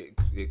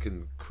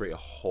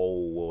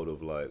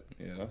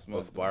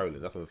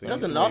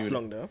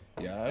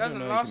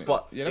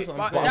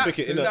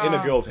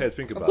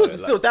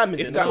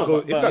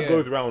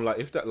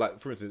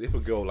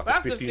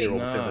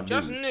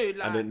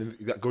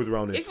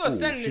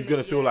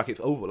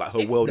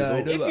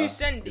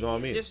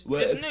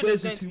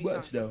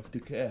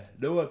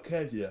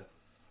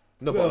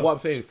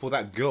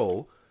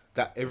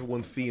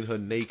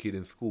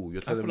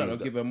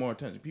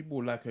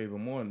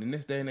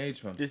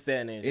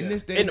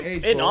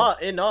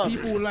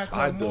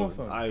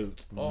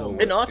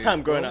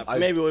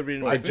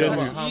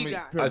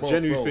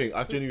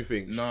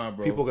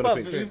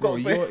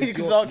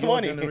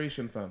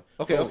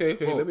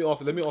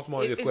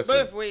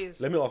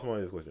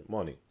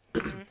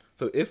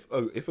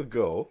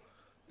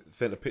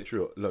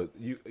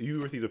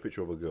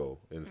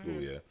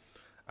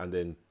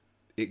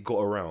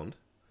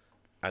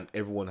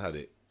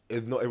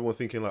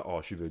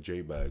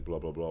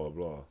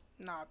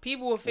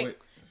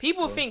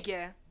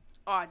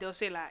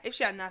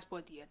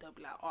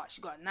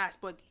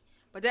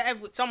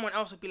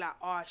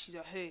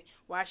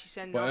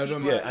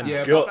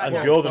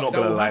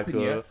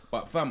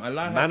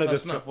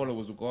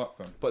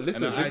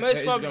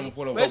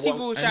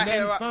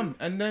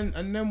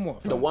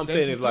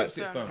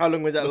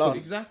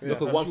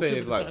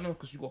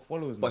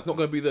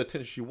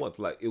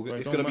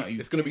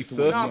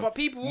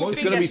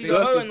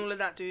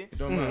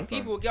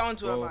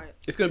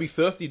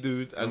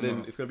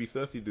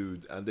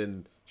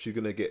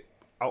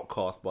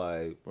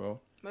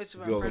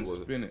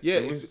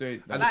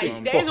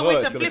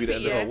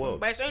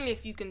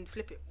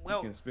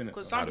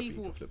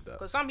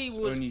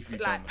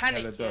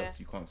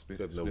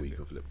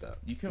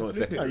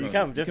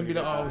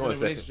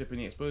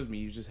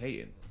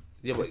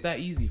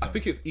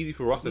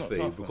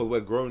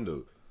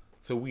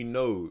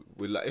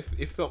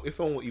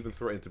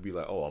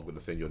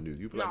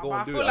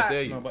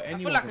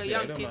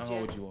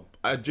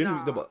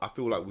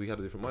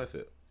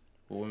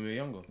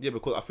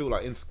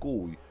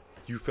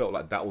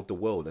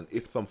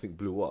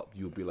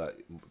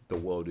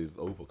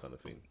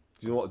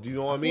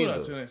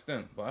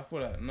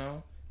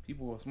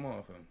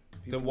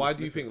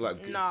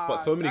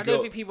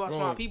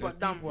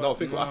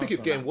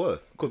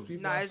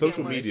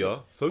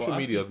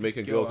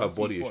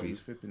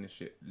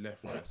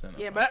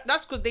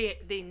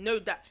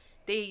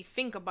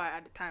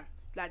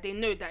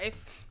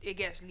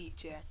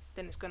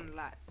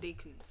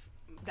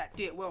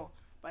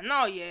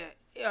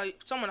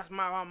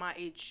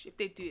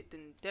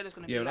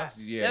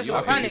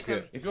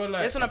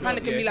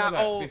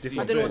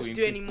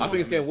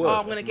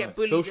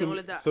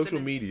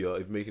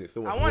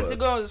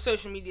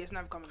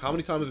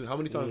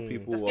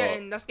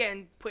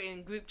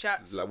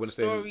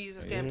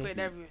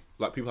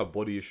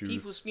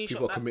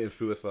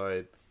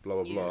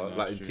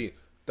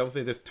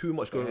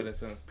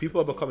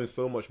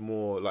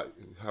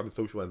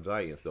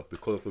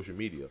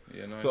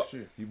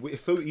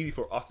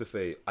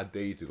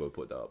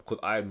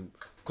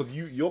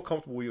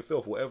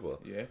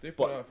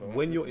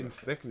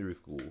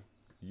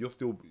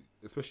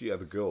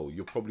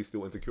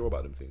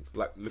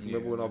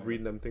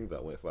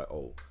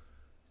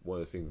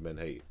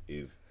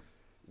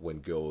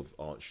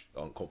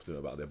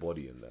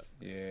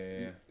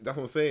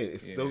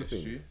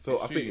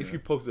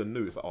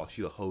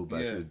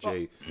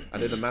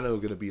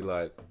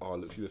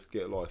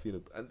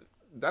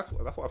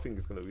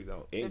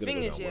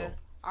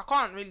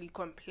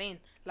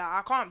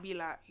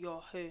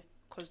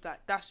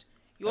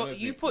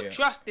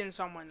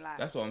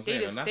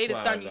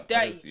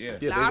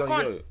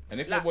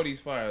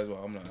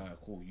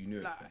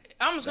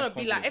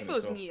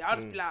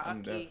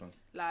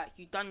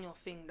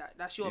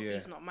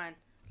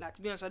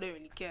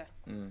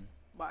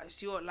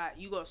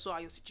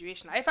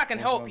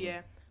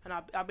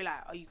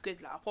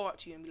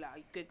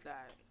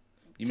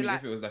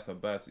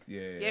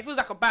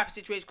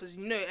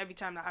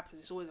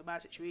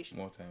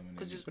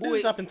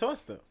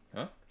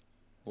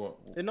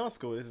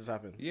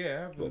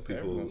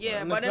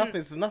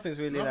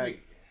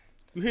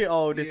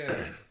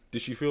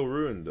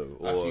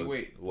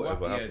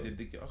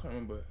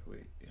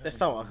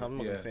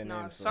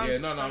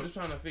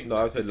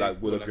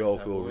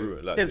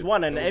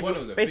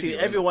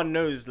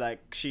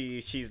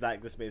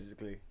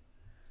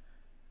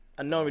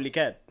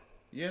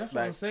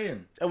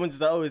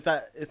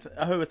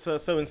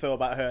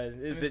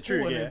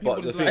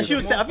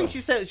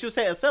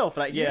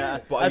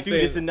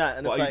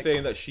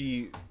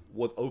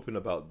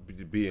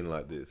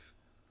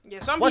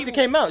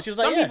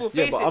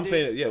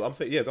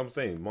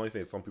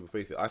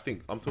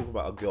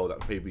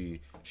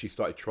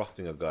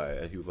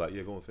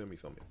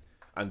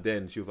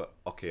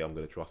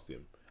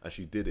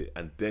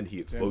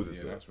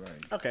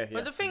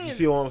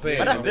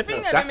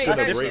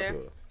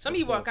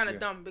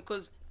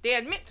they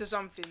admit to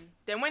something.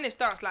 Then when it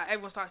starts, like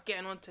everyone starts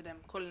getting onto them,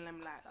 calling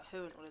them like a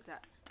hoe and all of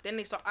that. then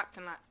they start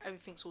acting like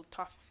everything's all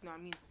tough. If you know what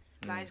I mean?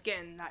 Like it's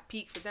getting like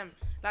peak for them.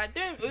 Like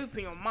don't open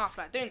your mouth.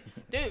 Like don't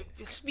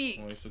speak.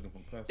 Oh, he's looking for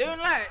personal.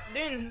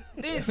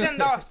 Don't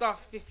send out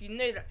stuff if you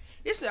know that.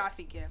 This is what I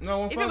think. Yeah.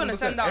 No, if you're gonna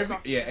send out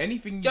stuff,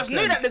 anything. You just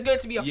send, know that there's going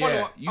to be a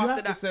follow up you after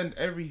have that. to send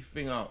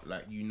everything out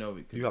like you know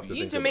it. Could You have be. to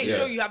You need think to of- make sure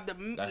yeah. you have the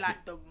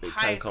Like the can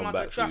highest come amount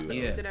back of to trust you,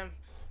 into yeah. them,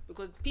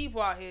 because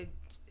people out here.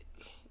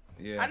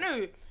 Yeah. I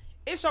know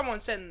if someone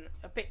send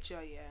a picture,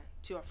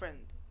 to a friend,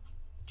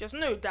 just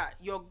know that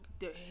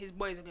his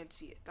boys are going to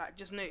see it. Like,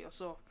 just know it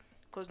yourself,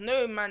 because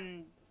no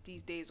man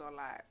these days are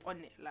like on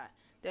it. Like,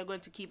 they're going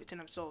to keep it to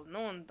themselves.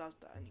 No one does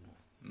that anymore.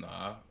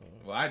 Nah.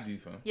 Well, I do,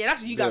 fam. Yeah,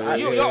 that's what you guys. Yeah,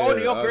 you're yeah, older,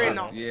 yeah, you're growing I-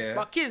 now. yeah.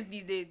 But kids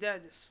these days, they're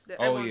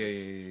Oh everyone's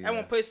yeah.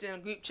 everyone posts it in a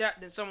group chat,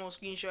 then someone will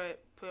screenshot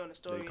it, put it on the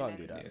story. you can't and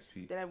do then, that. Yes,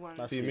 Pete. Then everyone.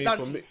 That's See, it's me, done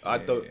for for me, you.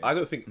 I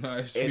don't think No,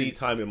 it's any true.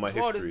 time in my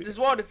history. This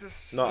world is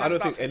just. No, I don't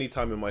messed think up. any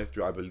time in my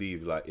history I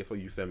believe like if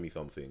you send me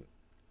something,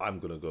 I'm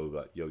gonna go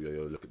like yo,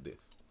 look at this.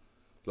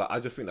 Like I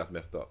just think that's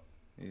messed up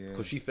Yeah.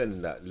 because she's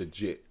sending that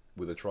legit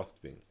with a trust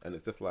thing, and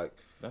it's just like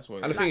That's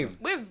what. And the thing is-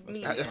 With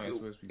me, That's it's- how it's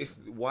supposed to be. it's,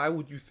 why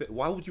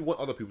would you want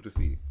other people to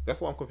see? That's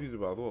what I'm confused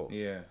about as well.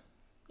 Yeah.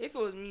 if it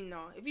was me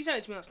now, if you send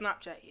it to me on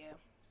Snapchat,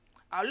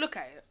 I'll look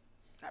at it,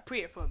 like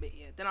pre it for a bit,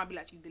 then I'll be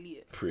like, you delete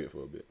it. Pray it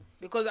for a bit.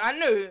 Because I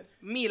know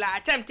me,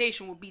 like a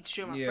temptation would be to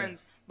show my Yeah.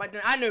 friends, but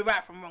then I know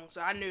right from wrong,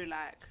 so I know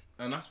like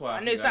And that's why I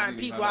know think certain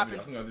deleted- people I happen.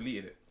 think I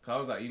deleted it. Cause I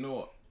was like, you know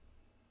what?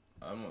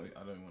 I don't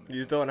want it. You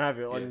just don't have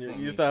it Yeah, on it's you. not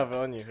You me. just don't have it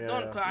on you. Yeah.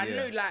 don't. Cause I Yeah.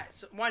 know like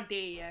one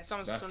day,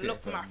 someone's just That's gonna it,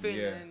 look for my fam. phone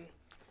Yeah. and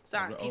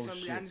something Like, piece oh, on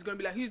me, shit. and it's gonna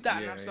be like, who's that?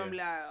 And Yeah, I'm just gonna yeah. be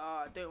like,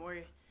 oh, don't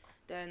worry.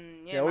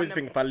 Then Yeah, I always man,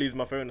 think if I lose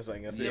my phone or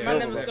something, that's yeah, it. man,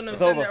 It's them over. was gonna It's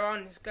send it over.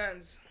 around his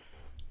guns.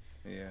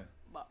 Yeah.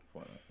 But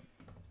Fuck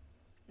that.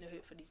 no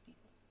hope for these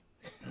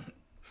people.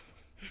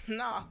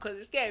 Nah, cause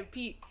it's getting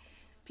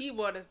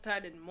people are just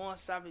turning more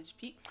savage.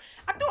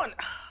 I don't.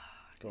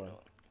 Go on.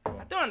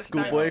 I don't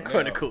understand. Schoolboy it.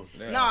 Chronicles.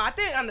 Yeah. No, I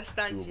don't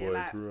understand you. Schoolboy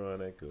Like,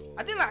 Chronicles.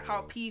 I don't like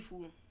how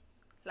people,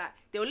 like,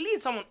 they'll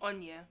lead someone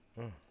on,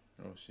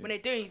 Oh shit. when they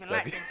don't even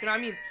like them. You know what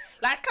I mean?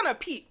 Like, it's kind of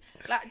peak.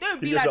 Like, don't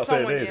be You just like got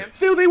saying someone, names.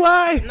 Filthy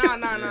why?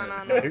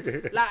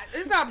 Nah. Like,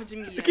 this happened to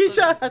me,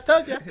 Keisha, I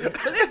told you.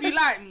 Because if you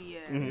like me,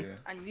 Yeah.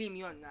 and you leave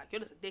me on, like,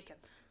 you're just a dickhead.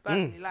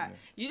 Personally, like,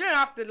 you don't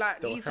have to,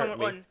 like, Don't lead hurt someone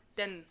me. on,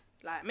 then,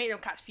 like, make them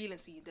catch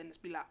feelings for you, then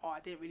just be like, oh, I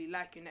didn't really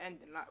like you in the end.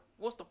 And, like,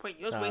 what's the point?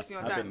 You're just wasting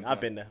your time. I've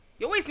been there.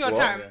 You're wasting your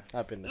What? time.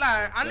 I've been there.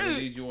 Like, I They know.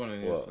 lead you on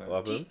and it's What like,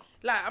 happened? Gee,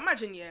 like,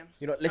 imagine, You know,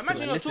 listen,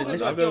 imagine you're listen, talking listen.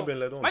 to a I've never girl. been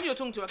led on. Imagine you're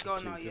talking to a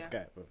girl now, This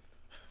guy, bro.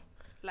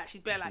 Like,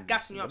 she's better, like,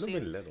 gassing you up, I've never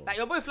been saying, led on. like,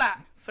 you're both, like,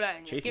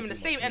 flirting, Chasing giving the too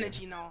same much, yeah.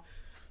 energy now.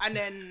 And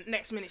then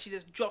next minute, she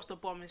just drops the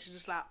bomb and she's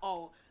just like,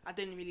 oh, I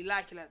didn't really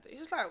like you like that. It's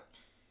just like,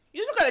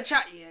 you just look at the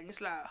chat, and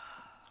it's like,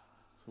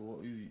 so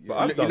what you? But Yeah.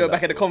 I've You done look that,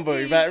 back at the bro. combo,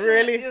 you're it's like,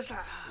 really? It's like,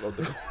 Well,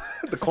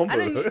 the combo.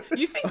 and then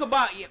you think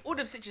about all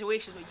the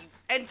situations where you've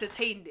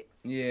entertained it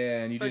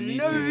Yeah, and you for didn't need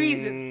no to.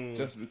 reason.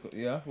 Just because.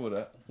 Yeah, I feel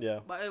that. Yeah.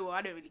 But oh well,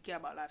 I don't really care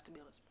about life, to be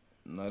honest.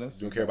 No, that's.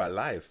 You don't care about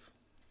life.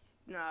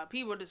 Nah,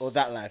 people just. Or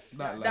that life.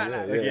 That life.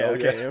 That life. Yeah,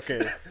 Okay,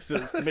 okay. So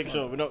to make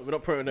sure we're not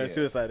promoting no Yeah.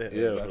 suicide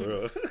here. Yeah, for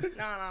real.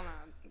 Nah.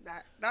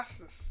 That's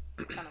just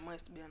kind of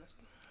moist, to be honest.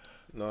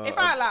 No, If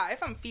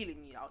if I'm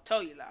feeling you, I'll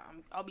tell you. Like,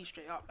 I'll be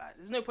straight up. Like,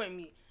 there's no point in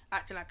me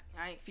acting like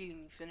I ain't feeling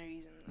you for no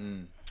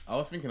reason. I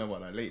was thinking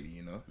about that lately.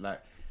 You know,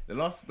 like the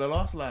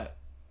last like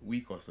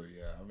week or so.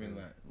 Yeah, I've been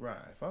like, right.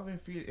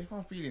 If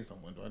I'm feeling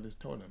someone, do I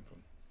just tell them?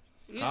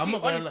 You I'm just not be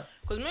gonna honest, lie.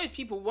 because most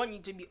people want you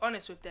to be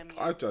honest with them.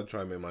 Yeah? I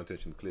try and make my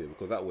intentions clear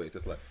because that way it's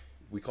just like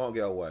we can't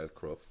get our wires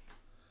crossed,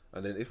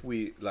 and then if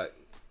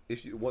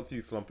once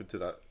you slump into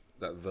that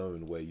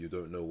zone where you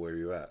don't know where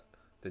you're at,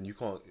 then you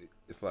can't.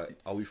 It's like,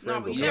 are we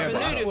friends? but or you Yeah, never but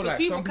know I though, feel because like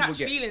people some people catch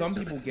get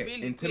feelings get really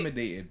quick.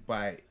 intimidated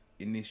by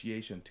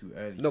initiation too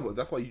early. No, but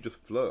that's why you just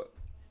flirt.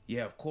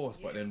 Yeah, of course.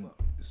 But Yeah, then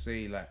but-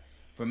 say like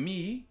for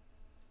me,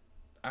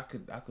 I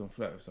can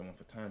flirt with someone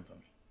for time, fam.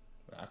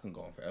 Like, I can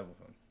go on forever,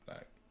 fam.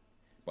 Like,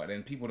 but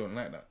then people don't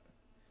like that.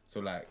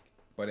 So like,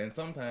 but then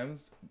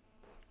sometimes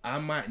I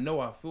might know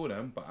I feel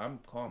them, but I'm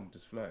calm,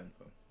 just flirting,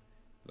 fam.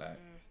 Like,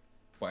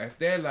 but if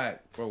they're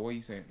like, bro, what are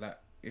you saying? Like,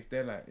 if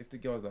the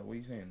girl's like, what are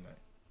you saying? Like,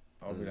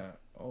 I'll be like,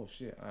 oh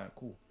shit, alright,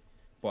 cool.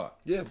 But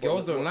Yeah, but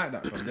girls don't what- like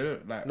that, fam. They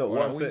don't like. No, No, what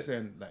what I'm are you saying-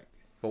 saying? Like,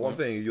 But what I'm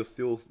saying is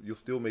you're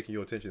still making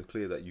your intentions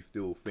clear that you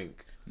still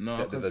think no,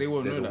 that because there's they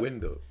won't there's know a that.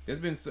 window. There's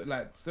been so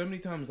many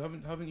times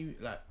haven't you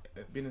like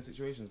been in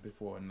situations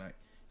before and like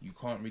you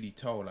can't really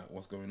tell like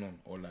what's going on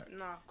or like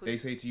Nah, 'cause they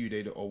say to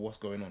you or what's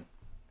going on.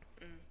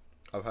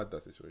 I've had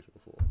that situation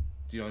before.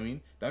 Do you know what I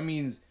mean? That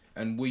means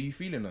and were you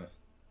feeling her?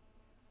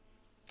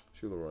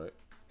 She was alright.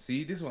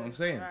 See, this is what I'm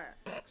saying.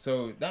 Right.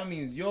 So that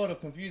means you're the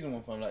confusing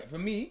one, fam. Like for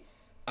me,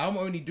 I'm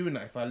only doing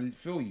that if I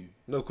feel you.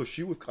 No, because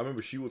I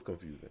remember she was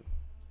confusing.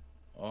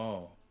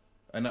 Oh,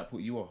 and that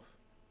put you off.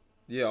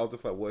 Yeah, I was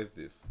just like, what is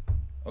this?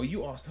 Oh,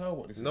 you asked her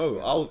what this is. No,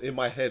 I was in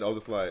my head. I was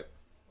just like,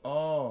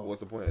 Oh,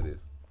 what's the point of this?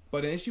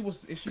 but then if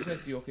she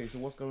says to you, okay, so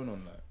what's going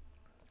on? Like,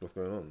 What's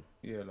going on?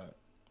 yeah, like,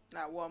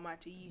 Like, what am I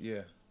to you?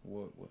 yeah,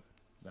 what,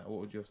 like,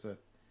 what would you have said?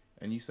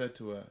 and you said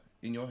to her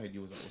in your head,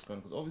 you was like, "What's going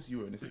on?" Because obviously you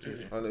were in a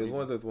situation. And it was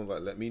one of those ones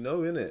like, let me know,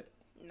 innit?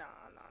 Nah.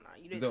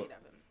 You didn't So- say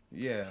that, man.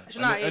 Yeah.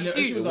 Actually, nah, and you if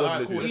she do. was It like, was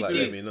 "Alright, cool, literally let's like, do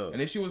let this," me know.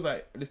 and if she was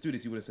like, "Let's do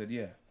this," you would have said,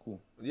 "Yeah, cool."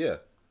 Yeah,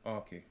 Oh,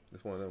 okay.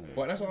 it's one of them.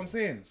 But that's what I'm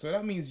saying. So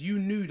that means you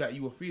knew that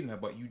you were feeling her,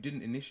 but you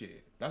didn't initiate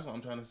it. That's what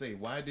I'm trying to say.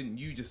 Why didn't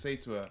you just say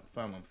to her,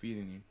 "Fam, I'm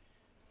feeling you"?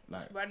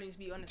 Like, Why didn't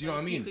you be honest? Do you know what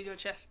I Speak mean? with your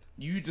chest.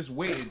 you just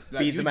waited. Like,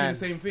 Be you the did man. the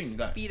same thing.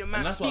 Like, Be the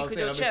man. and that's what Speak I'm with saying.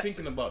 your I've been chest.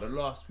 thinking about the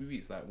last few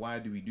weeks. Like, why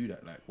do we do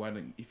that? Like, why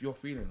don't? If you're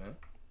feeling her,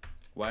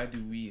 why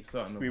do we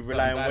certain? We certain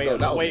rely on guys wait- don't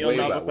that know? was wait on way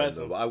the other back when,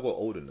 person. though, but I've got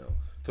older now.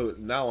 So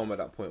now I'm at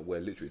that point where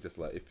literally just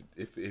like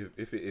if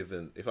it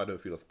isn't, if I don't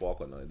feel a spark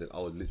on her, then I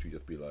would literally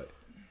just be like,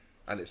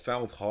 and it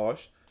sounds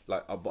harsh,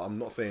 like, but I'm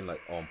not saying like,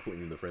 oh, I'm putting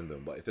you in the friend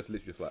zone, but it's just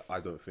literally just like, I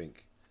don't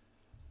think,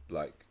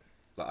 like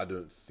I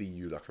don't see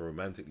you like a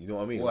romantic. You know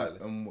what I mean?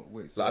 What? Like,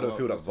 Wait. so I don't what-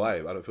 feel that what's-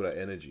 vibe. I don't feel that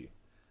energy.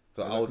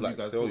 So Is that I would 'cause like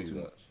you guys tell talk you too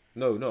that. much?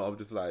 No,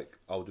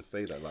 I'll just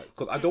say that, like,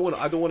 because I don't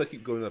want to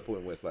keep going to the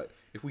point where it's like,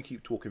 if we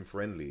keep talking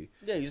friendly,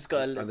 Yeah, you just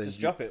gotta and then just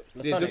you- drop it.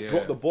 yeah, Platonic. just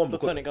drop the bomb.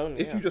 Because Platonic only,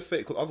 if yeah. you just say,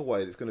 because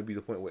otherwise it's gonna be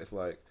the point where it's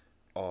like,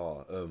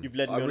 You've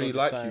led me I on really all this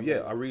like time, you, yeah,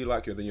 man. I really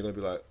like you, and then you're gonna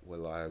be like,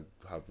 well, I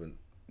haven't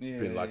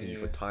been liking you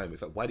for time.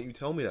 It's like, why didn't you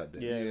tell me that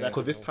then? Yeah, Because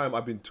exactly. this time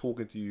I've been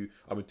talking to you,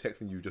 I've been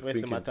texting you, just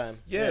Wasting thinking, my time.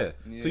 Yeah.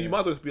 Yeah. So you might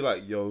as well just be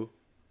like, yo.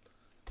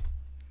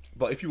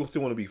 But if you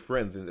still want to be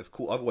friends, then it's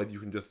cool. Otherwise, you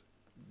can just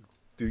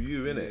do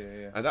you,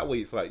 innit? Yeah. And that way,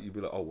 it's like you'd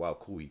be like, oh wow,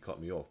 cool, he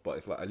cut me off. But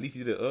it's like at least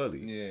you did it early.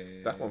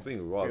 Yeah. That's what I'm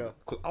thinking. Rather, Yeah.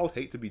 because I would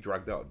hate to be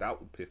dragged out. That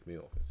would piss me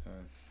off.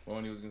 What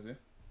one you was gonna say?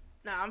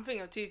 Nah, I'm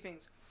thinking of two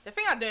things. The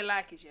thing I don't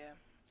like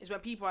is when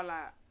people are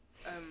like,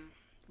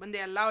 when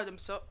they allow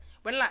themselves,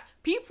 when like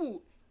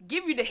people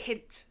give you the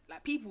hint,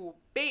 like people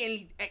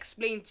blatantly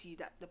explain to you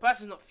that the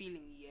person's not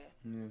feeling you,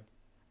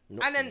 Yeah.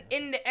 and then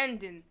in the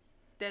ending,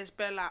 there's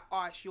been like,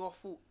 oh, it's your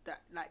fault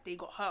that like they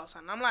got hurt or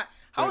something. I'm like,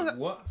 how Wait, is that?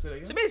 what? Say that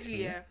again? So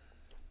basically,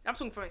 I'm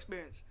talking from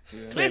experience.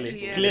 Yeah. So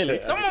basically,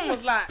 Clearly. someone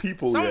was like,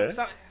 People, some, yeah.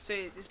 some, so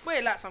this boy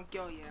liked some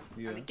girl,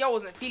 Yeah. and the girl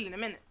wasn't feeling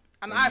him, innit?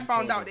 And And I you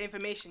found told out him. the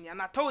information,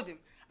 and I told him,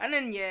 and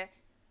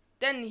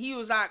then he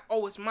was like,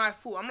 oh, it's my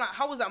fault. I'm like,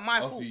 how was that my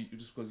fault? After you,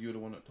 just because you're the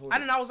one that told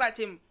And him. then I was like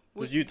to him,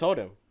 Because you told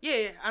him.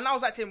 yeah, and I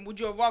was like to him, would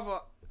you rather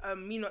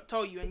me not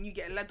tell you and you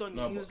get led on you?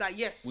 No, And he but was like,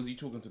 yes. Was he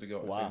talking to the girl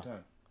at Wow. the same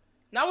time?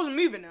 Now I wasn't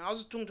moving her. I was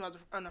just talking to her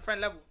on a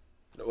friend level.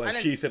 When And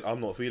then- she said, I'm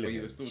not But feeling you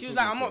it. were still She was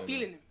talking like, I'm to not her,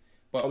 feeling though. him.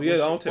 But Oh, was yeah,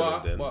 she- I'll tell but-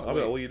 him then. but I'll be like,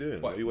 wait, what are you doing?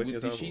 But What are you wasting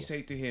your did time she for?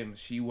 say to him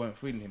she weren't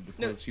feeling him because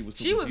No, she was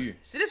talking she was. to you?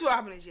 So this is what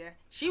happened is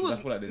she was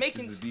I feel like this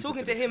making is deeper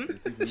talking to to this. him.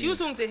 It's deeper She was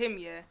than talking to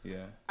him,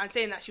 Yeah, and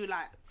saying that she was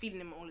like feeling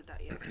him and all of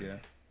that, yeah.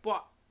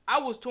 But I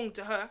was talking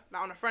to her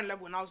like on a friend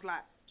level, and I was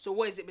like, so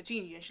what is it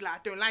between you? And she's like, I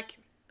don't like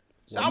him.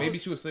 So Well, I maybe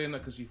was, she was saying that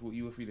because she thought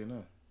you were feeling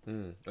her.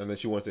 And then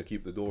she wanted to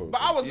keep the door open.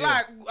 but I was Yeah.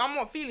 like, I'm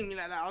not feeling you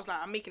like that. I was like,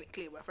 I'm making it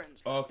clear we're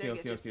friends. Oh, okay, Don't get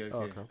okay, twisted.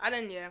 okay, okay. Okay. And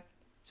then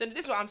so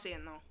this is what I'm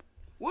saying now.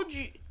 Would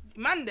you,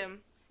 man,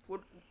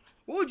 what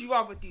would you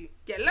rather do?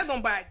 Get led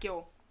on by a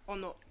girl or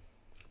not?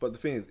 But the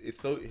thing is,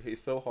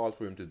 it's so hard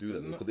for him to do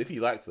that because if he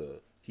likes her,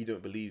 he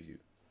don't believe you.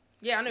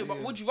 Yeah, I know, but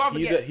Yeah. would you rather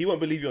get? He won't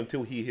believe you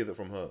until he hears it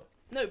from her.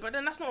 No, but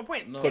then that's not the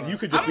point. No. Because you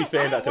could just I'm be not-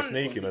 saying I'm that not to one-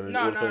 snake him, and then No,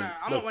 all of a no, sudden, no,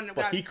 I'm not one of them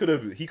But guys.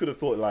 he could have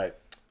thought like,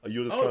 oh,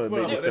 you're just Oh, trying to but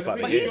make this the step out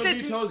thing the he is, gate. said when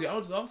he to- tells you, I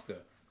would just ask her.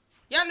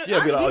 Yeah, no.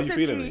 Yeah, be like, he are you said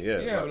feeling to me? me, Yeah.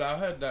 Yeah, like- like, I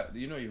heard that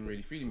you're not even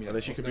really feeling me. and then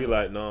like, she what's could be going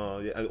on? like,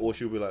 nah, yeah, or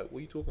she'll be like, what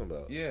are you talking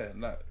about? Yeah,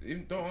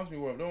 like don't ask me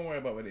where. Don't worry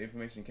about where the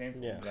information came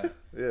from. Yeah. Like,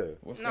 Yeah.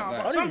 what's No, that?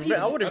 but Like, some people-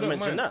 I wouldn't I even don't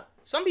mention mind. that.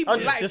 some people I'll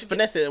just, like just to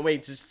finesse it and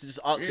wait, just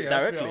ask it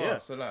that's directly. what I Yeah.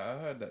 asked. So like, I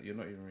heard that you're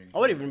not even really. I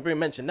wouldn't even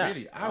mention that.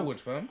 Really, I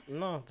would, fam.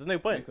 No, there's no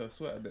point. Make her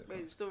sweat a bit. Wait,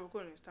 it's still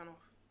recording. It's turn off.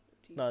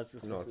 No, it's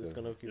just No, it's it's-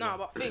 gonna keep. No,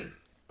 but think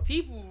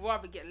people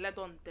rather get led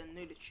on than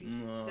know the truth.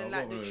 No, than I'd like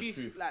rather the know the truth.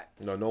 truth. Like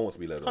No, no one wants to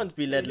be led on. Can't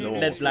be led No one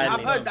led wants to be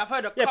blindly. I've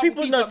heard a Yeah, couple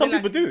people know. have Some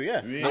been people like, do.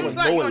 Yeah. Really? I was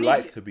No like, one you're an likes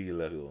idiot. to be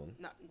led on.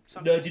 Nah,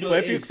 some No, do you know Well, what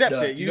if it you is? accept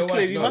No, it, you know why?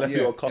 clearly You know must. Unless Yeah.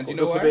 you're a And couple, do you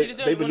know because why? they, You just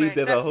they don't believe wanna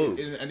there's a accept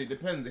it. hope. And it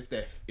depends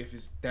if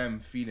it's them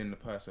feeling the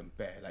person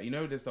bare. Like, you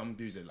know, there's some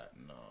dudes that are like,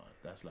 nah,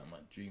 that's like my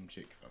dream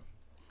chick, fam.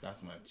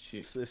 That's my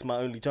chick. It's my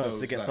only chance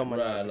to it's get like, someone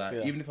right, like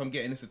this, yeah. even if I'm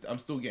getting this, I'm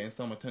still getting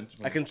some attention.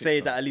 From I can this say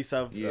chick, that fam. at least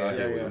I've Yeah,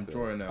 I'm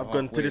drawing her. I've gone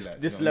to halfway, this like,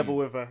 this you know level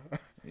what with her, I mean?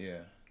 Yeah.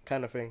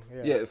 kind of thing.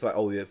 Yeah, it's like,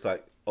 oh, yeah, it's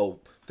like, oh,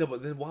 yeah,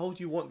 but then why would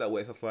you want that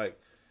way? It's just like,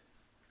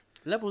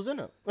 Levels in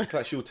it. it's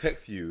like she'll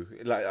text you.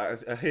 Like,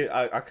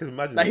 I can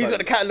imagine. Like it's he's got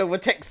the catalog with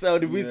text. So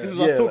this is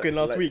what I was talking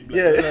last week.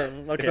 Yeah, Like,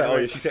 it's okay. like, oh,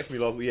 yeah, she texted me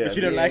last week. Yeah, But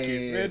she don't yeah. like it.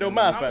 It don't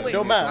matter, I'm fam. waiting.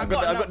 Don't matter. I've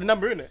I got got the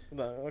number in it.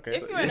 Okay.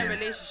 If you're in a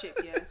relationship,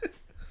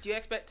 do you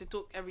expect to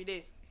talk every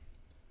day?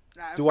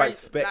 Like a Do I friend-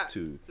 expect like,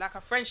 to? Like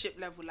a friendship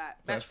level,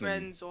 like best Personally-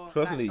 friends or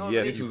Personally, like, or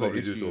yeah, This you was probably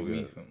an do issue talk, with me,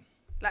 yeah. fam.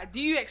 like, do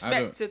you don't-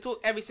 expect to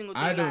talk every single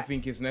day? I don't like,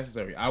 think it's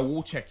necessary. I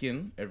will check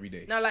in every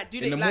day. No, like, do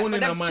in they the like morning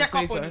for I them to might check say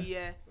up on something, you,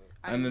 yeah?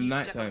 And the you to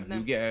night check up on time, them.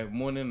 you get a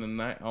morning and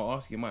night. I'll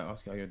ask you, might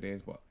ask you how your day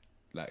is, but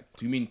like,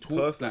 do you mean talk?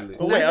 Personally.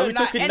 Oh Like, wait, No, are we like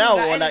talking any- now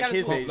like or any like kind of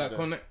his talk, age? like, though?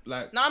 connect,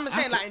 like. No, I'm just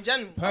saying, I like, in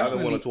general. I don't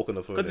personally, want to talk on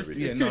the phone 'Cause every it's-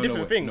 day. it's two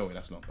different way. things. No,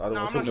 that's not. I don't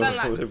No, want I'm to not talk on saying, the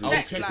like, phone every I'll day.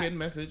 text, check like- in,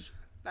 message,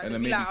 Like, and they'll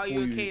then be maybe like, are call you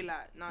you. okay?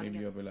 Like, now and Maybe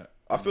again. I'll be like,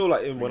 I feel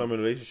like when I'm in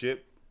a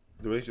relationship,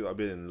 the relationship I've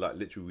been in, like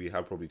literally, we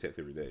have probably text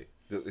every day.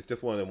 It's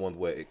just one of them ones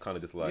where it kind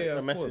of just like Yeah, A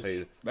of message. course.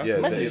 hey, That's yeah,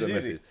 the message there is a is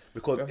message easy.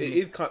 because Definitely.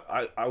 it is kind.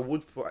 I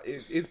would.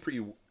 It is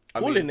pretty. I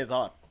Calling mean, is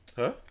hard.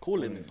 huh?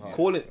 Calling is hard.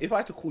 Calling. If I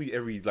had to call you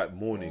every like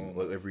morning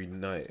Oh or every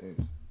night,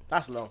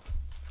 That's long.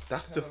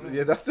 that's just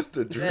that's just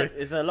a drain.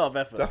 It's a lot of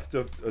effort. That's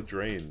just a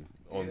drain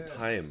on Yeah.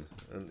 time,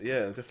 and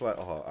yeah, and just like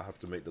I have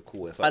to make the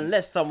call. It's like,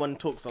 Unless someone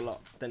talks a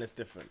lot, then it's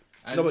different.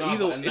 And, No, but no,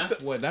 either- and if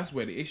that's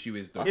where the issue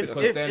is though, If-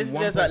 because if then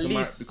one there's at person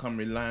least- might become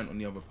reliant on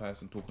the other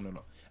person talking a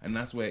lot, and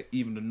that's where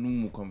even the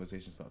normal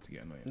conversations start to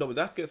get annoying. no, but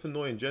that gets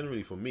annoying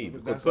generally for me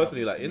Because because that's what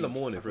personally, like happens in to the me.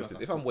 morning, I for feel like instance,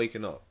 I if I'm feel-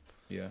 waking up.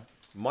 Yeah,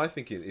 My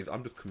thinking is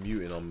I'm just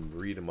commuting, I'm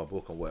reading my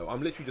book and whatever.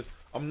 I'm literally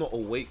I'm not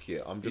awake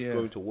yet. I'm just Yeah.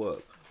 going to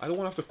work. I don't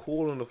want to have to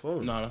call on the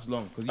phone. no, that's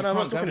long because you And I'm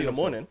can't not talking in gather the yourself.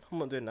 morning. I'm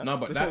not doing that. No,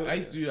 but that, I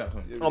used to do that.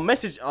 Fam. Oh,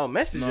 message No, in the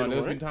there's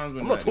morning. been times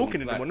when I'm not like,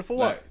 talking in the morning for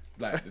what?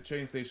 Like the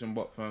train station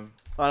bot, fam.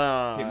 Oh,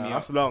 no, Hit me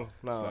that's up. long.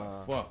 It's No,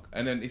 like fuck.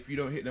 And then if you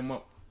don't hit them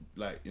up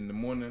like in the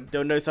morning,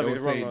 they'll know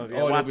something's they'll say, wrong.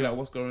 oh, they'll be like,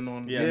 "What's going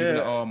on?" Yeah. Yeah,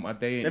 Yeah. like, my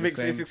day ain't the it's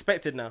same.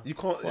 expected now. You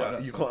can't. Fuck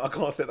that, You can't. I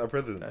can't set that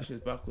precedent. That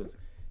shit's backwards.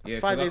 That's Yeah,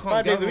 5 'cause days. I can't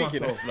 5 days a gather week. You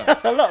know? myself, like,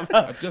 That's a lot,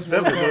 I man. just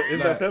woke Seven, up. is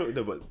that Like, seven?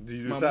 No, but do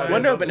you do My Saturday? mind-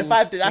 Well, no, but the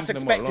 5 days, that's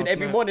Thinking about expected last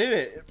every night. morning, isn't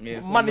it? Yeah,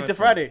 it's Monday all to night,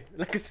 Friday.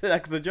 Like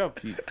it's a job.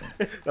 Peak, fam.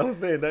 That's what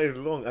I'm saying. That is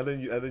long, and then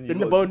you Then the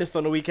gotta- bonus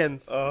on the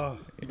weekends. Ah,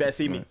 You better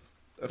see me.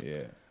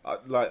 Yeah.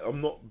 like I'm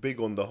not big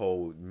on the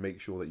whole make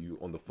sure that you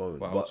on the phone.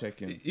 But I'll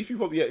check in. If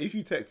you if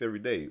you text every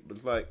day, but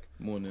it's like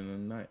Morning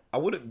and night. I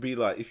wouldn't be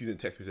like if you didn't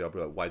text me today, I'd be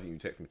like, why didn't you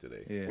text me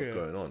today? Yeah. What's Yeah.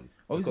 going on?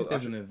 Obviously,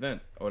 Because there's I an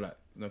event or like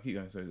no, keep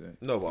going. Sorry.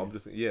 No, but I'm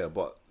just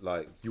but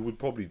like you would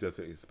probably just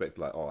expect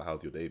like, oh,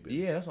 how's your day been?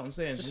 Yeah, that's what I'm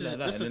saying. Just shit a- like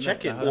that. just And a then,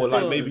 check-in. like, Or So-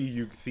 like maybe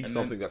you see and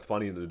something then- that's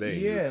funny in the day.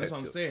 and you Yeah, that's text what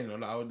I'm it. saying. Or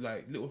like, I would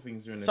like little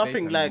things during the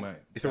Something daytime like might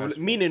it's a catch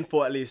me.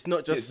 meaningful at least,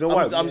 not just. you know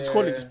I'm why? just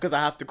calling Yeah. just because I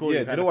have to call Yeah,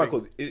 you. do you know why?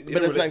 Because in, But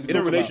there's nothing to in a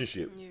talk about.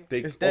 relationship, Yeah. they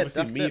It's dead,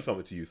 obviously that's mean dead.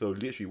 something to you. So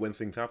literally, when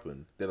things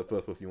happen, they're the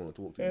first person you want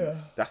to talk to. Yeah.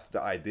 That's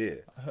the idea.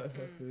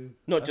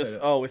 Not just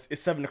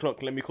it's 7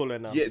 o'clock. Let me call her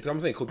now. Yeah,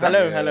 I'm saying. 'cause Hello,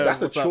 that's, hello. That's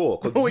a what's up? chore.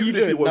 Because What are you you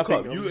literally doing? woke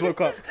Nothing. up. I You just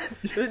woke up.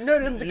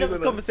 No, the You're gonna-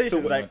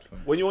 conversations so like.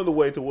 when you're on the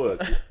way to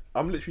work,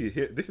 I'm literally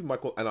here. This is my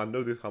and I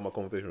know this is how my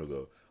conversation will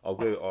go. I'll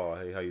go, oh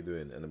hey, how you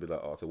doing? And I'll be like,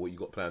 oh, so what you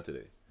got planned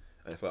today?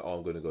 And it's like, oh,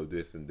 I'm gonna go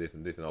this and this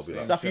and this, and I'll be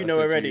like, Stuff you I know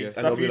said to you already. yesterday.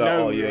 and I'll Stuff be you like,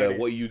 know oh yeah, already.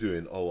 what are you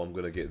doing? Oh, I'm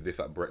gonna get this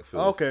at breakfast.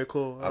 Okay,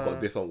 cool. I got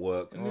this on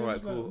work. And All then right,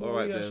 it's like, cool. what All are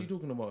right you then. actually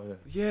talking about here?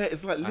 Yeah,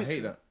 it's like I literally. hate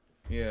that.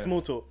 Yeah.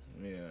 Small talk.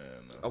 Yeah,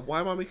 no. Why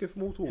am I making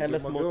small talk? Hella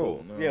with my small girl?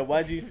 talk. No, Yeah,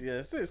 why do you? Yeah,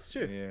 it's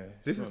true. Yeah.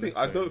 This is it's the not thing.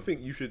 I don't necessary.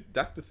 think you should.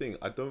 That's the thing.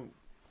 I don't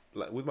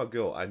like with my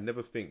girl. I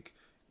never think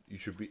you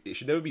should be. It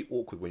should never be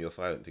awkward when you're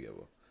silent together.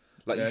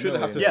 Like Yeah, you shouldn't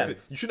no, have to. yeah. Sit,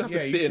 you shouldn't have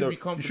Yeah, to you sit in should a. be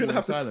You comfortable shouldn't in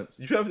have to. silence.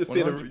 You shouldn't have to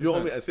sit in a. You know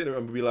what I mean? 100%. And sit there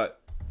and be like,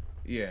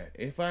 Yeah,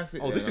 if I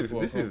sit Oh, there this and I is- feel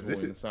this is- comfortable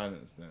this in is-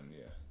 silence, then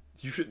yeah.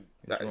 you should.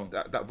 wrong.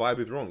 That vibe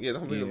is wrong. Yeah,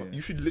 that's what I'm saying. Yeah.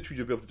 You should literally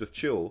just be able to just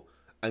chill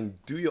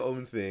and do your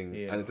own thing,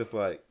 Yeah. and it's just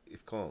like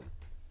it's calm.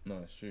 No,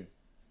 it's true.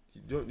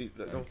 You don't need.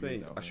 Like, I I'm agree saying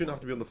with that I shouldn't have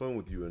to be on the phone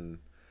with you and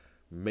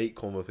make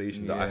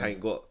conversation that I Yeah. ain't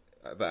got.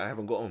 That I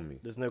haven't got on me.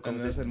 There's no And as I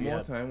conversation. said, to be more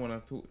had. time when I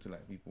talk to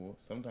like people,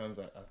 sometimes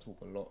I talk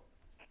a lot.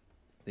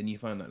 Then you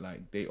find that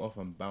like they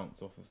often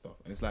bounce off of stuff,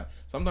 and it's like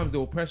sometimes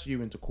they'll pressure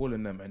you into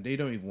calling them, and they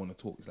don't even want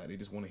to talk. It's like they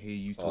just want to hear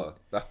you Oh, talk,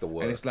 that's the and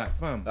worst. it's like,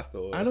 fam, That's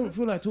the worst. I don't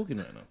feel like talking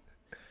right now.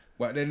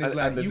 But then it's And-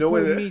 like and the you no call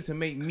way that- me to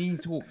make me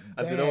talk.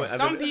 And you know what? best.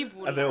 And Some then,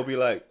 people, and they'll like- be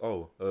like,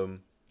 "Oh,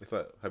 it's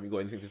like, have you got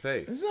anything to say?"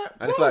 It's like,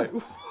 And it's bro, like,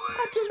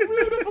 I just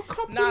read off a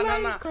couple Nah,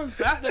 lines. nah. cuz.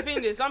 That's the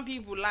thing. That some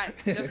people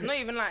like just not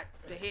even like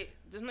to hear.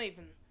 Just not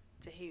even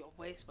to hear your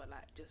voice, but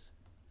like just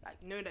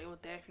like know that you're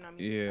there. If you know what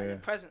I mean? Yeah. Like your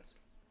presence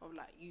of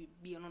like you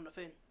being on the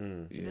phone.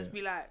 So Yeah. just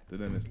be like, To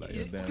them, it's like You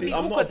you're just- damn. See, see,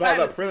 I'm not awkward about that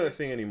silence. presence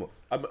thing anymore.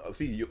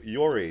 See,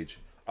 your age,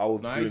 I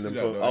was No, I doing used to them.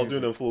 do that, For, though. I I was used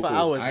doing to- them for For calls.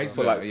 hours. I used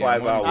For to like do that, yeah,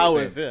 5 100%.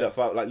 hours. Yeah. That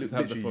felt like Just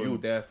have the literally phone you.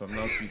 there from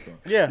loudspeaker.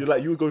 Yeah.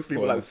 You would go sleep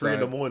Or at on like the 3 in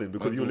the side. morning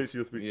because Man's you all-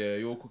 literally just be. Yeah,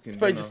 you're cooking. Phone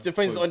dinner, just the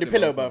phone's phone's on the still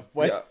pillow, open. bruv.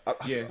 Why? Yeah,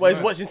 Yeah, it's While he's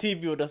mad. watching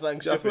TV or does something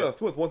I stupid.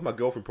 swear, once my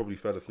girlfriend probably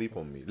fell asleep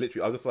on me.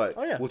 Literally, I was just like,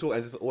 Oh, yeah. we'll talk,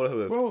 and just all of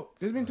her. Bro,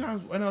 there's been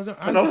times when I was young.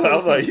 And I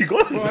was like, you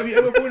got Bro, have you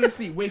ever fallen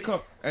asleep, wake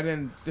up, and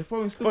then the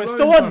phone's still But it's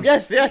going, still on. fam?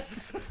 Yes.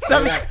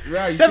 7, Like,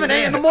 right, you 7, see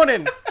 8 in that? the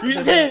morning. You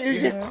just hear. You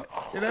just hear. Yeah.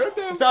 You know,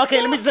 damn. So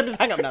okay, let me just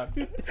hang up now.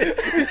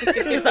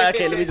 It's like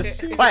okay, let me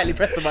just quietly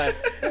press the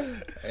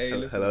button. Hey,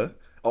 listen. Hello.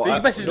 Oh, So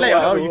you messaged later.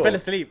 Oh, you fell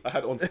asleep. I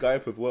had on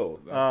Skype as well.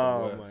 That's the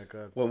Oh worst. my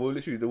god. When we were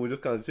literally, they were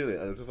just kind of chilling,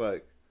 and it's just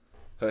like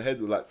her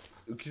head was like,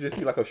 you could just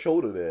see like a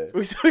shoulder there,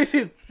 We saw his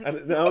and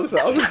then I was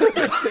like, I don't know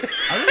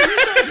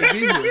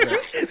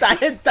if it's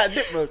that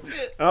dip, bro.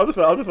 I was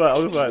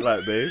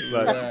like, babe,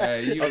 like, Right,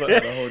 you I was gotta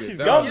like, hold it she's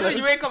down. gone, you know,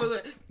 you wake up and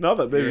like, no, I was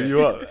like, baby, Yeah.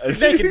 you up? And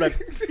she- Naked, man.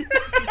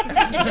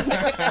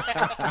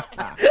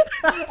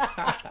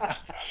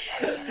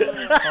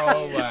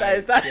 Oh my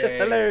That is days.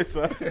 hilarious,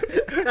 man.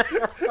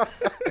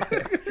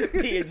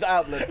 Peter's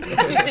outlook.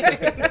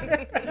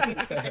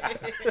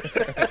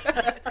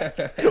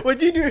 What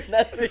do you do? no,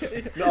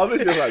 I was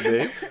literally like,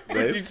 babe,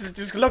 You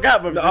just log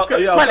out, bro. No,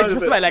 Just yeah, I quietly, was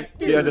just trying to- like,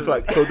 yeah, just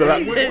like close the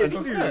laptop. Wait,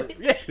 what's Skype?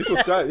 yeah. This was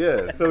Skype,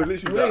 yeah. So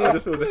literally, I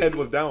just feel the head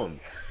was down.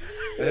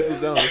 The head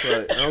was down. Just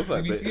like, and I was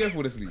like, Did you see her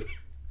fall asleep?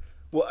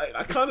 well,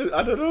 I kind of,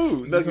 I don't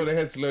know. You saw the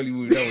head slowly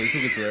move down when you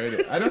took it to her,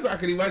 innit? And that's what I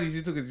can imagine.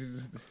 She took it. She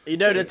just You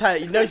know the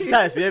time. You know she's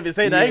tired. So you ever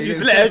say that? Yeah, You just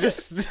yeah. let her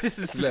just.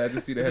 let her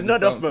just see the head.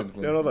 nod just off,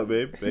 bouncing bro. Yeah, I was like,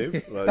 babe.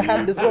 Like, The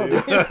hand as well.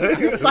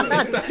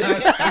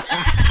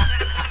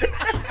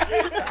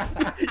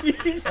 You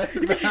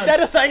think she's dead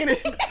or something?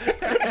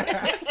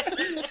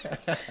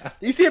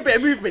 You see a bit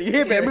of movement. You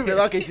hear a bit of movement.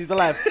 Okay, she's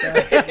alive.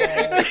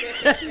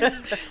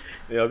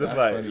 Yeah, I was just That's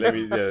like, funny. let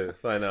me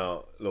sign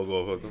out,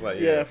 logo. I was just like,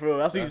 Yeah, for real.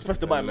 That's what you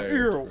supposed to buy.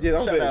 hilarious. Yeah,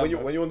 that's Shut it. down, When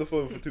bro. you're on the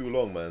phone for too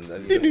long, man,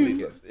 and you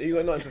just you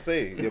got nothing to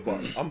say. Yeah, but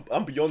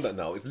I'm beyond that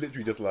now. It's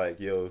literally just like,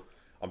 yo,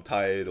 I'm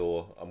tired,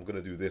 or I'm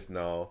gonna do this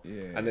now.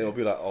 Yeah, And then I'll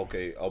be like,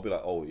 okay, I'll be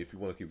like, oh, if you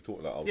want to keep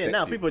talking, like, I'll Yeah, text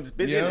now you. people are just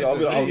busy. Yeah, I'll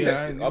be like, I'll yeah,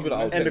 text you. I'll be like,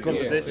 I'll End the text you.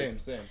 conversation.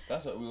 Same.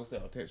 That's what we all say.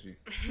 I'll text you.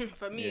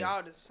 For me, Yeah.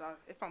 I'll just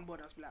if I'm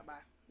bored, I'll just be like, bye.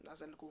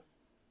 That's end the call.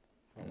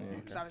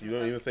 Savage You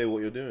don't even say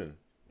what you're doing.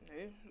 No.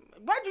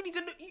 Why do you need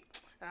to know?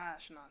 Nah,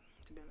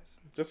 to be honest.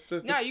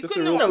 Just Nah, you just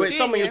couldn't a real know No, what quick- it's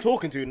someone yeah. you're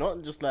talking to,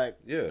 not just like.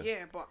 Yeah.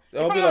 Yeah, but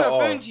I'll if be I'm on like, the oh.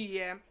 phone to you,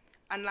 yeah,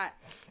 and like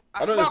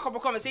I I don't spark know. up a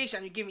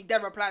conversation, you give me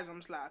dead replies, I'm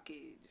just like,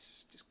 okay,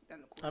 just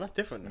end the Oh, call. that's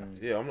different now.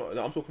 Yeah, I'm not.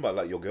 I'm talking about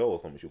like your girl or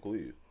something. She'll call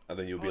you, and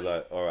then you'll be Oh, yeah.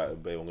 like, all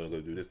right, babe, I'm gonna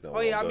go do this now. Oh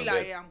yeah, I'm I'll be going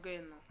like, bed. yeah, I'm going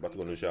now. About to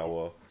go in the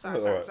shower. Sorry.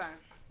 All right,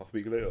 I'll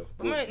speak later.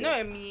 But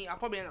knowing me, I'll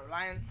probably end up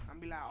lying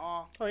and be like,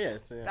 oh. Oh yeah,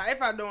 so, yeah. Like if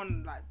I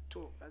don't like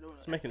talk, I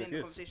don't make an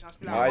entertain the excuse. conversation. I'll just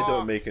be like, I oh.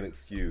 don't make an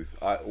excuse.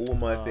 All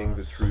my things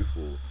are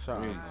truthful. Shut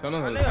up.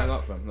 Sometimes I I just hang know.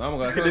 up, fam. I'm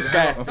gonna This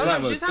guy.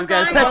 Sometimes you just have This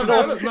guy's to hang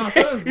up.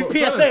 personal. He's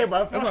PSA,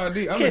 bro. That's what I do.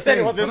 I'm Can't just say saying.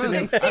 anyone's sometimes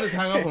listening. I just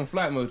hang up on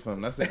flight mode,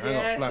 fam. That's it. Hang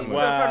up Yeah, flight she's mode.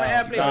 going for an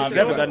airplane. Nah, so I've she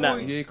never don't done that. call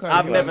you. Yeah, you can't.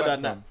 I've You never can't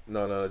done back, that.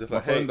 fam. No, just My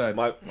like, phone hey, died.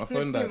 my My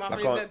phone died. My I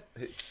phone's can't.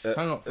 dead.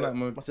 Hang up flight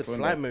mode. I said phone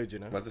flight died. mode, you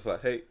know. I'm just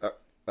like, hey,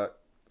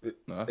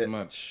 No, that's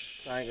mad.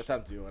 I ain't got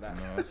time to do all that.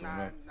 No, that's Nah,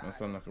 mad. nah. I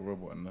sound like a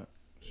robot and that. I'm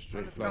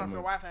Straight just flight turn off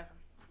your mode. Wi-Fi.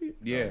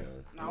 Yeah.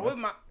 Nah, with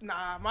my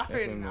my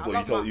phone. I Well, well,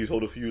 love my you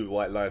told a few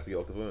white lies to get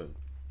off the phone.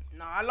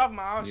 I love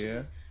my house.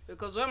 Yeah.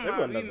 Because when my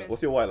Everyone does room is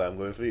What's your white lie? I'm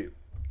going to sleep.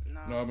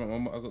 No, I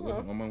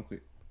got my mum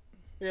quit.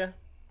 Yeah.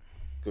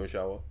 Go and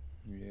shower.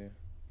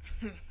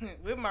 Yeah.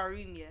 with my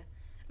room, yeah,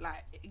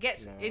 like it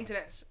gets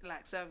internet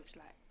like service,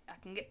 like I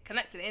can get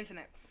connect to the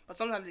internet, but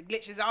sometimes it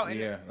glitches out. innit?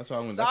 Yeah, that's what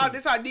I'm So gonna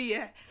this I do,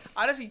 yeah.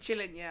 I'll just be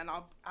chilling, yeah, and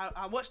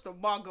I watch the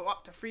bar go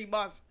up to 3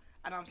 bars,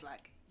 and I'm just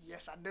like,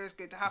 yes, I know it's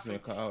going to happen. gonna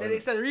cut out, Then innit?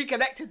 it says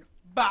reconnected,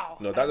 bow.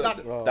 No, and that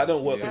done.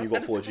 don't work Yeah. when you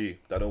got 4G.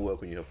 That don't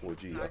work when you have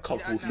 4G. Nah, A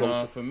comfortable, G- strong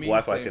No, for me,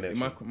 Wi-Fi same. connection.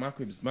 My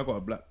crib's,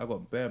 I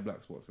got bare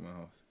black spots in my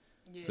house.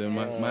 Yeah. So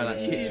my like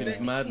kitchen is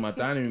mad, my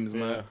dining room's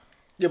mad.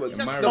 Yeah, but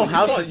Yeah, my no, room- you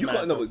house can't, is you mad,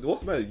 can't. No, but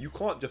what's the matter? You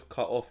can't just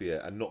cut off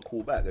here and not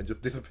call back and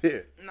just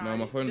disappear. No,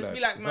 my phone just died. be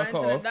like If my I cut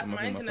internet, off, my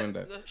phone internet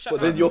died. shut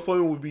But then down. your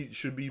phone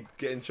should be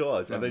getting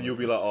charged, and then you'll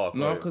be like, oh,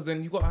 No, sorry. because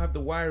then you gotta have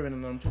the wiring,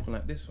 and I'm talking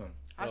like this, fam.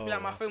 I just be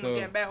like my phone So- was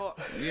getting bare hot.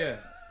 Yeah,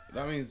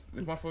 that means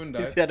if my phone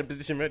He's died, had the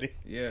position ready.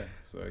 yeah.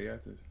 So you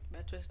have to.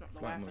 Bare twist, not the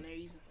Flight Wi-Fi for mode. no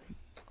reason.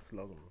 It's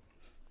long.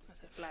 I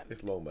said flight.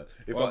 It's long, man.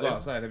 If Or I go I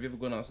outside. Have you ever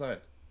gone outside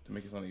to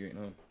make it sound like you ain't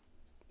home?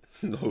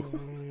 no,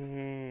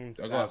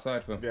 I go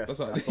outside, fam. Yes, That's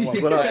what I that's do. the one.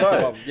 Gone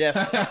outside?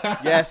 Yes,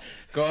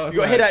 yes. Go outside. You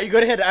gotta hear that. You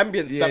gotta hear the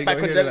ambience. Yeah, that you back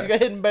gotta when hear you that.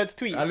 gotta hear birds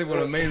tweet. I live on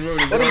a main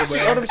road. On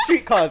them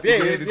street cars, yeah,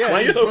 yeah.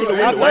 Why you open the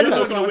window? Why you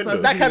open the window?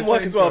 That can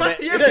work as well, but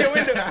You have your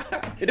window.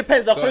 it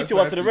depends how Go close you are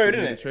to outside the road, to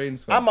innit? the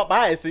trains, fam. I'm up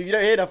high, so you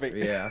don't hear nothing.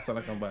 Yeah, I sound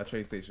like I'm by a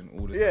train station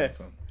all the Yeah. time,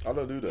 fam. I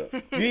don't do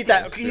that. You need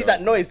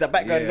that noise, that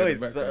background Yeah, the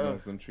noise. background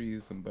noise, some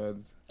trees, some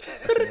birds. That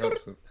shit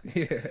helps, fam.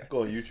 Yeah.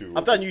 Go on YouTube.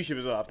 I've done YouTube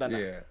as well. I've done that.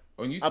 Yeah.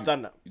 On YouTube. I've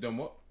done that. You done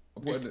what?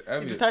 Just-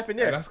 What, you just type in,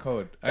 yeah. That's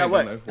cold. I That ain't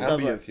done works. before. It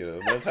does Ambience, you know.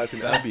 Man's typing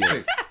That's ambience.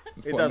 sick.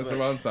 Just It putting does the work.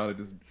 surround sound and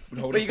just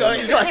hold But it. you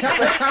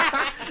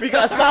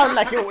got to sound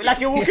like you're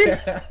walking.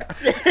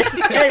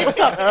 Hey, what's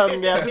up?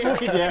 Yeah, I'm just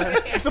walking. Yeah,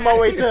 just on my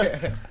way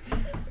to.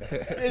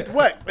 It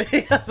works.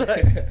 That's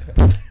right.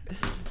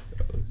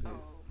 Oh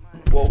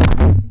man. Well,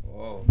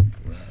 Oh,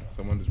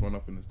 someone just run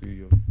up in the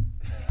studio.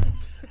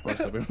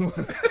 Bust up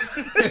everyone.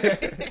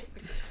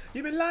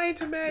 you've been lying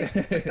to me.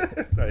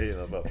 I hear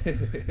that about.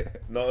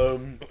 No,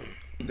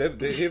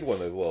 here's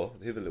one as well.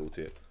 Here's a little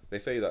tip. They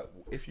say that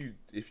if you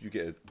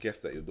get a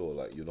guest at your door,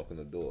 like you knock on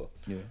the door,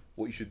 Yeah.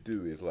 what you should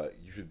do is like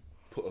you should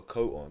put a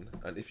coat on,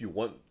 and if you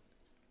want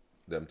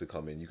them to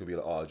come in, you can be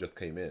like, "Oh, I just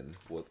came in."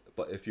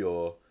 But if you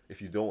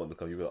don't want them to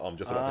come, you be like, "Oh, I'm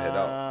just about to head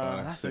out." Oh,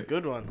 that's That's a sick.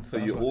 good one. So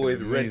you're fucking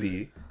always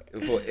amazing.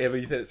 ready for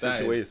every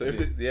situation. is So if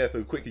sick.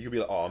 so quickly you can be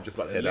like, "Oh, I'm just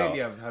about to head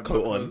Lately, out." I've had Coat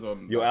my clothes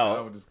on. you're like, I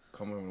out. would just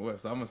come home and work.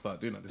 So I'm gonna start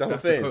doing that. Just That's what I'm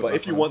dust the saying. coat But off,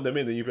 if you man. want them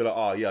in, then you'd be like,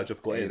 "Oh, yeah, I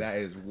just got Hey, in." that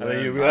is. And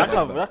then you'll be wild.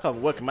 like, That can't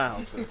work in my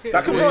house. That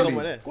There's can always work.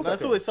 someone there. Of course There's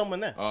that always someone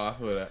there. Oh, I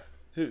feel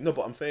that. No,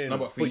 but I'm saying. No,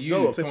 but for you,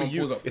 I'm if saying someone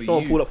pulls up for if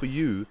someone you- pulled up for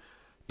you,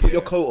 put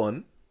your Yeah. coat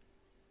on.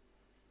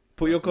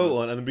 Put your That's coat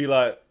mad. on and be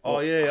like, "Oh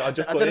yeah, I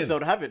just I got don't know if in." they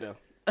would have it though.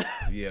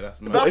 Yeah,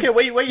 that's mad. But okay,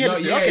 where you No,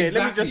 headed to? yeah, Okay,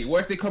 exactly. let me just.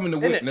 What if they come in the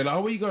whip Innit? and they're like,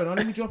 "Oh, where you going? Oh,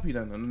 let me drop you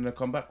then," and then they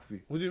come back with you.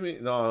 What do you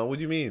mean? No, what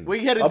do you mean? Where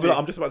you headed I'll be to? like,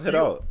 I'm just about to head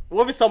out.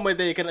 What if somewhere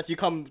there you can actually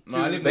come to? No,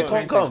 I live They in the can't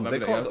train come. station. I'll They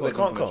be can't- like, they I've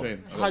got can't to come.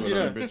 train. I've How got do you to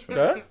know? London Bridge, fam.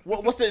 Huh?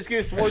 What's the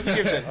excuse? What would you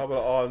give them? I'll be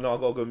like, oh no, I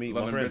gotta go meet my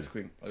London friend.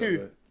 Bridge, Queen.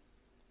 Who?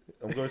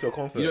 I'm going to a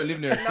concert. You don't live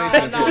near a No, station.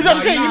 no, That's what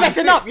I'm saying. You're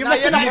messing up. You're No,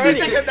 you're messing up not 2 already.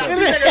 seconds. That's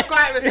 2 seconds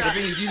quiet. The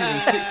thing is, you live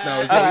in sticks now.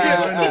 It's like, you ain't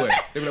going nowhere.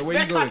 They're like, where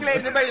They're you going?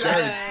 calculating the money like,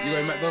 Garage. You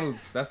going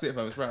McDonald's? That's it,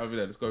 fam. It's right over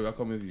there. Let's go. I'll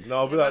come with you. No,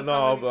 I'll be like, no,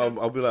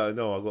 I'll be like,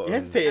 no, I got. You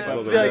hesitated, bro. I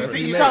gotta Yeah, go. you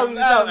see, you sound.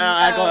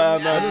 I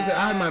got.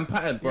 I had man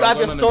pattern. You have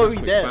your story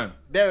there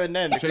and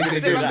then. Train You can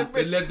station, do that.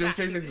 they led the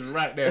train station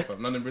right there,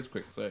 fam. London Bridge,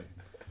 quick. Sorry.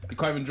 You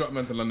can't even drop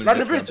me to London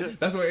London Bridge. Bridge? fam.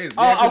 That's what it is.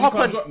 I'll Yeah, 'cause you hop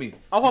can't on. drop me.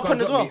 I'll You hop can't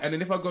on as drop me. well. And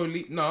then if I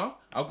go,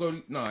 I'll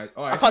go. No, alright.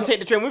 I can't take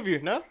the train with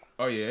you, no?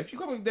 Oh yeah, if you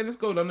come, then let's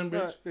go London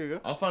Bridge. Alright, there you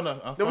go. I'll find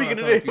out. Then we can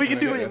do it. We can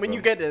do it when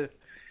you get there.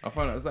 I'll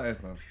find out something,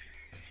 fam.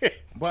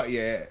 But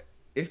yeah,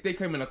 if they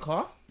come in a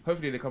car,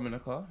 hopefully they come in a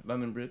car,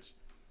 London Bridge.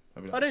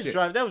 I'll be like, Oh, they shit.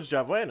 drive. They was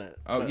drive, weren't it?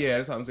 Oh yeah,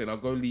 that's what I'm saying. I'll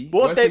go Lee.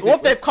 What if Worst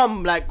case, they've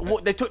come like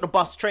they took the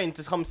bus train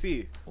to come see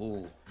you?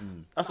 Oh.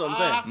 That's what I'm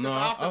saying.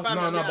 After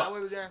family, No, like, but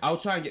where we going? I'll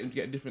try and get them to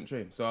get a different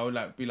train. So I'll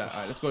like be like,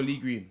 alright, let's go Lee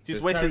Green.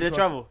 Just There's wasted their Charing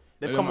Cross. travel.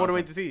 They've It come don't all the way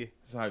matter, to see you.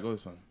 That's how it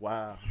goes, fam.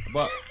 Wow.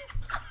 But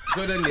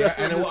so then yeah,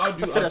 and then what I'll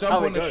do, So I'll that's jump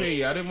how it on the goes. train.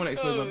 Yeah, I don't want to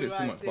expose my Oh bits too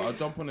my much, but I'll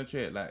jump on the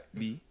train at like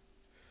Lee.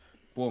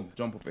 Boom,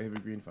 jump off at Heavy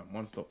Green, fam.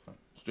 One stop, fam.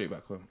 Straight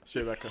back home.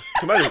 Straight back up.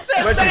 Imagine.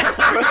 Straight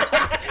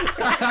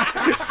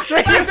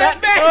That's back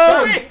the best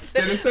home. sprints.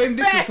 They're the same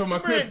distance Best from my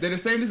crib. sprints. They're the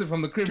same distance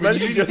from the crib.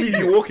 Imagine she just sees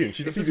you walking.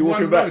 She just sees you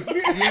walking back.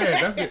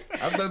 Yeah, that's it.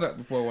 I've done that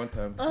before one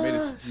time. Made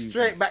it to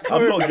Straight back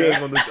I'm home. not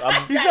getting on the.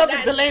 He's not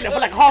been delaying it for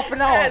like half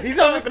an hour. He's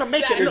not gonna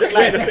make it. It look Wait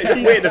like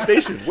at the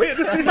station. Wait at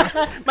the station.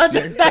 man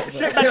just that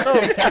straight back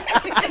home.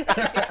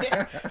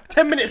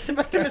 10 minutes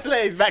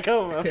later, he's back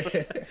home. Man. He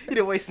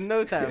didn't waste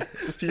no time.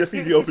 She just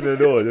sees you open the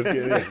door. Just get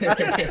in.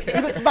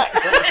 He looks back.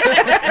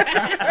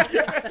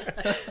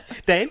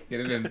 Dane, Yeah,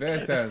 there's been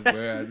bad times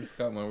where I just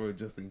cut my road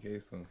just in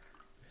case. So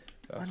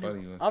that's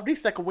funny, man. at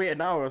least I could wait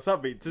an hour or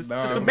something, just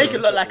Nah, to bro. make it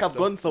look like I've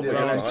gone somewhere.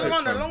 Yeah, It's yeah. going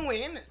on a long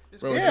way, innit?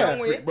 It's Bro, going it's a Yeah. long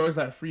way. it's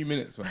like 3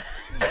 minutes, man.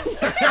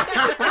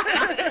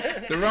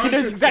 The He round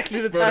knows trip,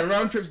 exactly the bro, the time.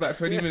 round trip's like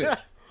 20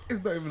 minutes.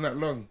 It's not even that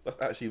long.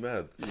 That's actually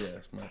mad. Yeah,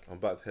 it's mad. I'm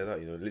about to head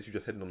out. Literally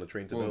just heading on the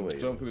train to Boom, nowhere.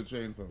 jump to the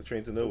train, fam. The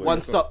train to nowhere. One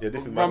stop, Yeah,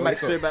 this is my run back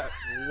stop. straight back.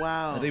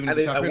 Wow. I didn't even And just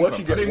then- tap and in, what fam.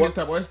 she I get- didn't even what- just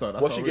tap Oyster.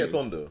 That's What how she it gets is.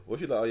 on though? What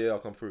she like? Oh yeah, I'll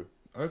come through.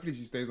 Hopefully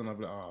she stays on. I'll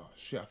be like, oh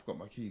shit, I forgot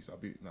my keys. I'll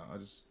be, nah, I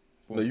just.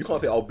 No, you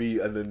can't say I'll be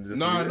and then. Just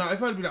No, leave it. no.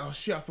 If I'd be like, oh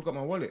shit, I forgot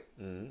my wallet.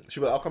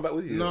 She'll be like, I'll come back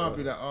with you. No, I'd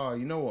be like, oh,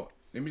 you know what?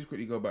 Let me just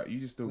quickly go back. You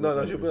just still. go No, to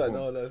no, the she'll be bridge, like,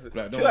 boom. no, no. Like, She's don't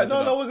like, worry, no, do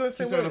no, that. we're going Kiss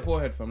same her on the way.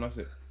 forehead, fam. That's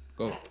it.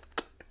 Go.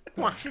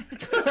 When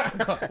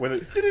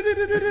it,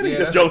 Yeah,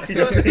 just jump, you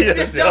just see it.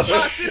 Just jump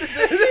out, as soon as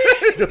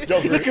they- Just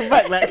jump. Looking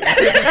back like,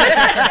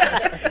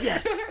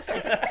 yes,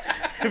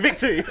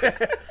 victory,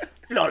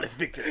 flawless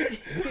victory.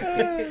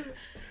 as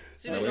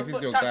soon as If your it's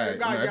foot your touch guy, the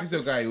ground, if you it's have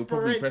your to guy, he'll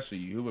probably sprint. pressure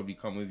you. He'll probably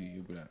come with you.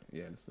 He'll be like,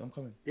 yeah, I'm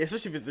coming. Yeah,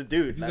 especially if it's a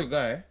dude. If he's Like, your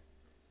guy,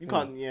 you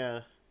can't.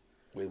 Yeah,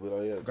 Wait, but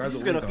oh yeah. guys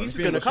just are gonna- always down. he's If just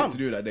you ain't gonna got shit come. to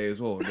do that day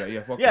as well. Like,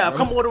 yeah, fuck yeah. it, I've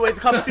come all the way to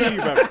come see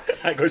you, bro.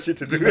 I got shit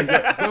to do.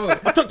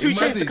 I took 2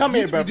 trains to come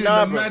here, bro. Doing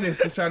Nah, the bro. madness,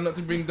 just trying not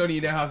to bring Donnie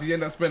in their house. You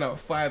end up spending like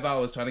 5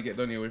 hours trying to get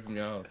Donnie away from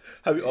your house.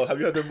 Have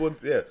you had them ones?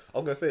 Yeah, I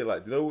was gonna say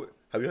like,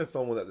 have you had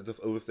someone that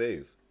just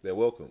overstays? They're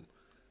welcome.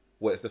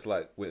 Where it's just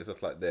like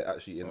they're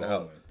actually in the Oh,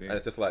 house, my and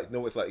it's just like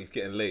no, it's like he's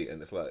getting late,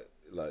 and it's like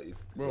it's,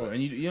 Bro, like,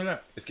 and you're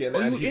like, it's getting. oh,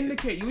 and you he's-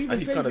 indicate, you even and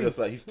he's say kind of things. just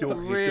like he's still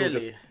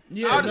Really? just,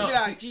 Yeah, I'll just no, be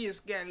like, see- Jesus,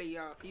 get late,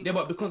 yeah. yeah,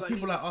 but because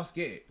people like us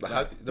get it, Like, like,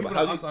 how- people but like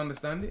how do us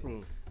understand it.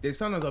 Hmm. Then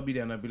sometimes I'll be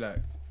there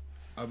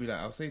and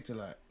I'll say to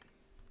like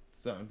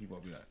certain people,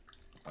 I'll be like,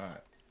 all right,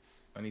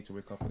 I need to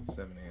wake up at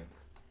 7 a.m.,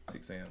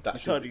 6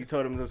 a.m. You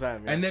told him the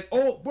time. Yeah. And then,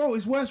 oh, bro,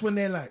 it's worse when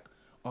they're like,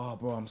 oh,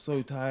 bro, I'm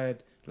so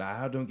tired. Like,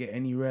 I don't get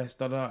any rest.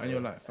 Da, da. And you're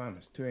like, fam,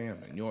 it's 2 a.m.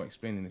 and you're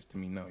explaining this to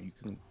me now. You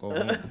can go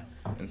home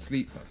and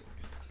sleep, fam.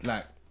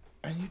 Like,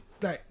 and you,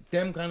 like,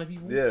 them kind of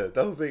people. yeah,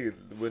 that's the thing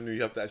when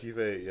you have to actually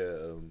say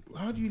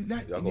How do you,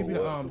 like, Yeah, I and you got be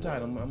like, work oh, I'm tired.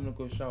 tomorrow. I'm going to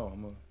go shower.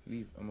 I'm going to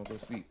leave. I'm going to go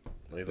sleep.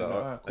 and he's I'm like, like,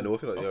 alright, alright, and then we'll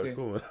feel like cool. yeah,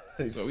 cool.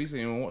 Man. So we say,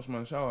 you watch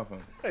man shower,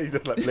 fam. He's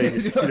just like playing.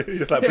 He's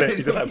just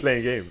like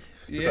playing games.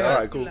 He's Yeah. like,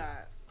 alright, Be cool. like,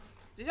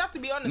 you have to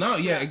be honest. No,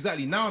 be yeah, like,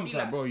 exactly. Now I'm be just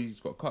like, like- bro, you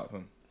just got cut,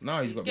 fam. Now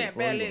you He's got to be, getting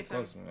bro, bare you lit, got fam.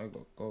 close, man. I got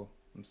to go.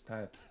 I'm just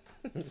tired.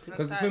 I'm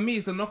Because for tired. me,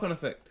 it's the knock-on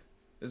effect.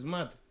 It's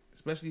mad.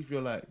 Especially if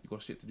you're like, you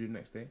got shit to do the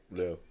next day.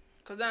 Yeah.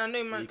 Cause then I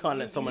know, man. You can't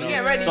let someone you else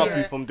get ready, stop yeah.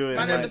 you from doing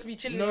Man, it. then Like, just be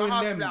chilling in your Knowing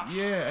house. them, be like,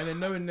 yeah, and then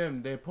knowing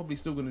them, they're probably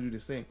still gonna do the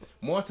same.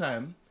 More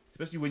time,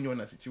 especially when you're in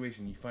that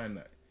situation, you find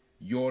that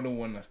you're the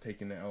one that's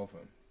taking the L,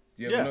 fam.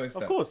 Do you ever yeah, notice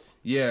of that? course.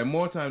 Yeah,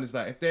 more time it's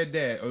like if they're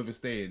there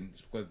overstaying,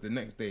 it's because the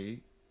next day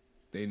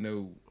they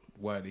know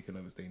why they can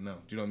overstay now.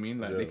 Do you know what I mean?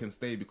 Like Yeah. they can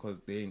stay because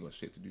they ain't got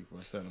shit to do for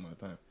a certain amount of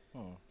time.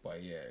 Oh.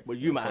 But yeah, if Well,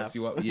 it you might fucks have.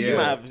 You, up, You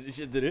might have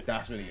shit to do.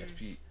 That's when it gets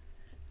peak.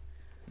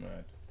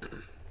 Mad.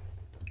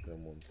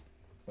 Them ones.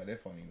 But they're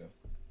funny though,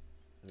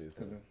 Yeah, it's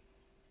because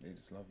they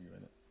just love you,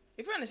 innit?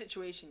 if you're in a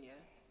situation, yeah,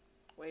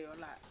 where you're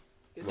like,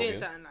 you're What doing game?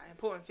 something like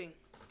important thing.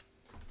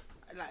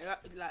 Like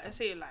let's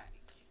say like,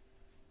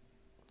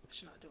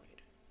 should not do what you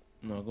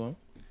do. No, go on.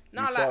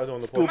 Nah, You started like on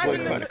the school podcast.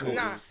 podcast. imagine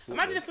Cool.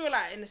 imagine if you're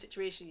like in a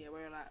situation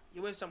where like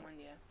you're with someone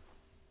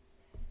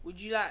would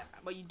you like,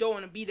 but you don't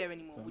want to be there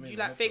anymore? Don't Would make you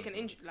no like fake an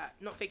difference. injury,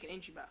 like not fake an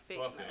injury, but fake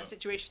Fuck like it. a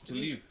situation To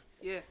leave.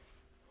 Yeah.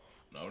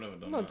 No, I've never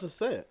done No, that. just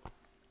say it.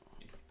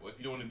 Well, if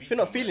you don't want to be If you're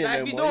not somewhere- feeling Like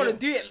no if you more, don't yeah. want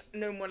to do it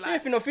no more, Yeah, like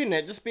if you're not feeling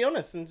it, just be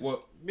honest and just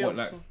What? be What?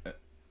 Like? honest.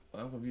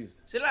 I'm confused.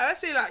 so like let's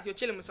say like you're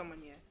chilling with someone,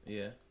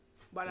 Yeah.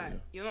 but like Yeah.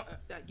 you're not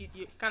like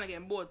you're kind of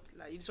getting bored,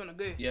 like you just want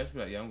to go. Yeah, just be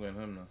like, yeah, I'm going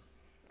home now.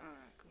 Alright,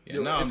 cool. Yeah,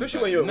 Yo, now I'm just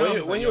especially like- now I'm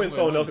just when like, you're yeah, in I'm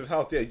someone going else's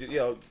house, you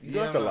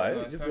don't have to man, lie.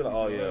 like, it's Just time be like, to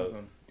oh go yeah, home,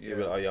 fam. you'll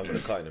be like, oh yeah, I'm gonna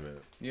cut in a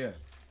minute. Yeah.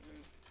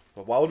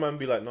 But why would man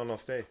be like, no,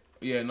 stay?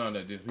 Yeah, no,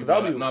 no, dude. People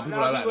that'll are like, be- no, people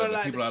Nah, are like people are that.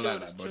 like, People are just like chill,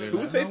 that, just bro. chill. They're Who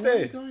like, would say no, where are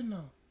you stay? going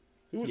now?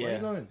 Who would- Where are Yeah.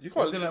 you going? You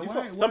can't- They're like, you why?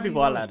 can't- why Some are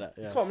people you are going? like that.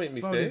 You Yeah. can't make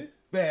me Bro, stay. there's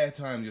bare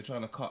times you're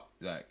trying to cut,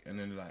 like, and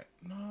then they're like,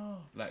 no,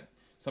 like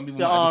some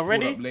people Yeah, might just pull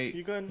ready? up late.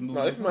 You going? Some people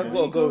No, might this say, man's "Where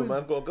gotta you go. going?"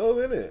 Man's gotta go,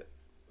 innit?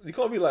 You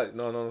can't be like,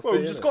 no, Bro,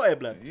 stay, you just innit? got here,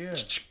 blood. Yeah.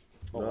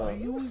 Nah. Why are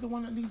you always the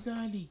one that leaves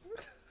early?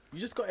 You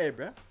just got here,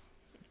 bruh.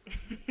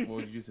 What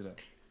would you do to that?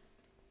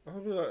 I'll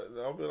be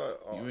like,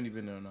 oh. You've only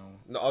been there an hour.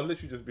 No, I'll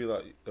literally just be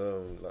like,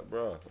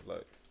 bro,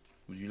 like,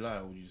 Would you lie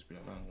or would you just be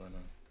like, no, I'm going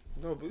home?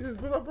 no, but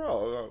it's like,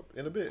 bro, like,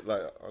 in a bit,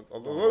 like, I'll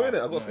go in it.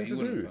 I got Nah, things you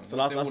to wouldn't, do. fam. So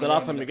What last- if that's they the all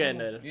last around time you you're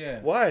getting like, there. Yeah.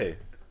 Why?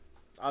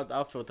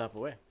 I'll feel type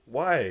of way.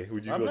 Why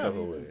would you I go don't that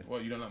know. way?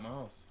 What, you don't like my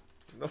house?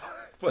 No,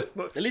 but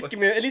not, At least give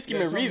me a Yeah,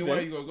 tell reason. me why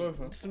you gotta go,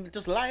 fam.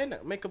 Just lie in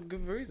it. Make up a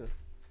good reason.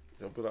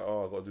 I'll be like,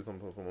 oh, I gotta do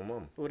something for my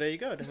mum. Well, there you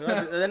go.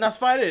 Then that's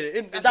fine.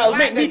 That's That a would lie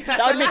make me. then. That's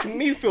That would a make lie.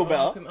 me feel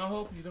better. I'll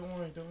help you. Don't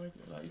worry. Don't worry.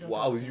 Like, you don't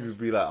Why have would to- you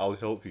be like, I'll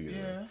help you?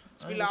 Yeah.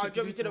 Just be like, I'll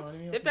drop you to the.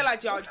 If they're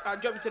like, I'll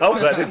drop you to I the.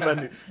 was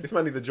like, this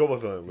man needs a job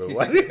or something, bro.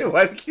 Why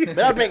But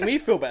that would make me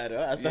feel better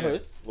though, as the Yeah.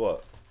 host.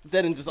 What?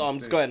 Then just, I'm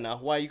just Stay. going now.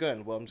 Why are you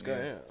going? Well, I'm just going.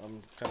 Yeah. Yeah.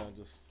 I'm kind of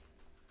just.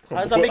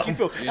 How does that make you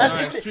feel? Yeah, no,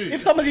 As it's true.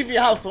 if someone's leaving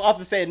your house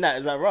after saying that,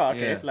 is like, right,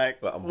 okay, Yeah.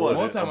 like, Like, I'm what? bored.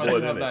 One time I'm I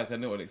bored, do have innit? like a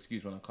little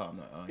excuse when I cut. I'm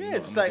like, oh, you Yeah, know,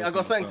 it's I'm like gonna I go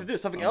got see something my to son. do,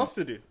 something I'm- else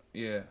to do.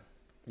 Yeah,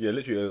 Yeah,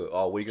 literally.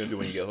 Oh, what are you gonna do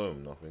when you get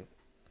home? Nothing.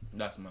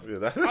 that's mad. Yeah,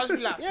 that's. I'll just be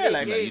like, Yeah,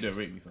 like, Like, you don't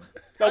rate me, fam.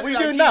 Like, what are you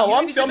like, doing gee, now? you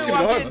I'm need just to gonna know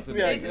go what home. I said, Day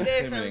Yeah, to day,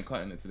 Came in fam. and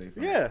cutting it today,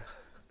 fam.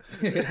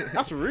 yeah.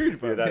 That's rude,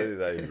 bro. Yeah,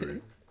 that is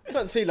rude. You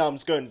don't say no, I'm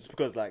just going just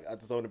because like I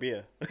just don't want to be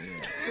here.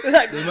 Yeah.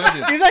 Like,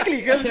 Imagine. exactly,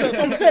 because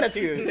someone said that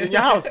to you in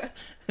your house.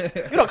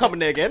 You're not coming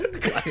there again.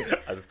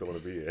 I just don't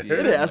want to be here. Yeah.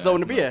 Innit? I just don't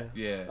want to be it's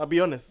here. Yeah. I'll be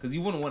honest. Because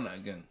you wouldn't want that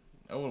again.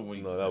 I wouldn't want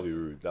you No, to that would say be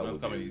rude. That Man's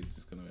would be coming, rude. he's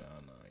just gonna be, oh,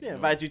 no. Yeah,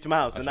 invite you to my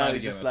house, I and tried now again.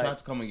 it's just I like, tried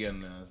to come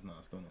again. Nah,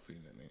 I still not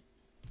feeling it, mate.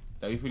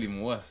 Like, you feel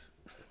even worse.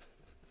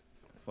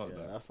 Fuck yeah,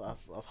 that.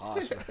 that's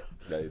harsh. Man.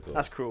 That is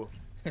That's cruel.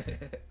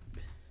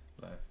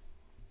 Life.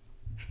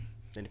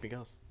 Anything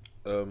else?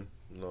 No.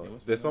 Yeah,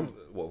 what's There's been some.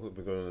 What's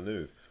been going on in the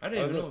news? I don't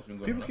even know what's been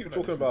going People on. I keep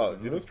feel like talking this week's about. been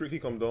Do you know on. Strictly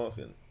Come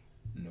Dancing?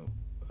 No,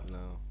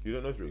 No. You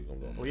don't know Strictly Come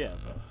Dancing? Well, yeah,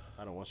 but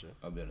I don't watch it.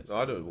 I'll be honest. No,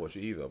 I don't watch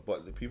it either.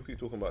 But the people keep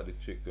talking about this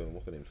chick.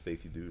 What's her name?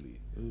 Stacey Dooley.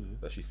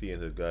 That she's seeing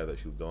her guy that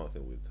she was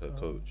dancing with, her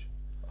coach.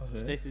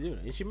 Stacey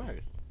Dooley, is she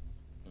married?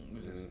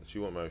 She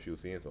wasn't married. She was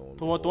seeing someone.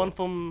 The one before.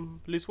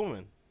 from Loose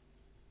Woman.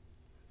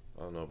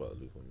 I don't know about the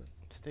Luke woman.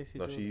 Stacey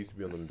No, Dooley. she used to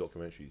be on the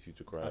documentaries. She used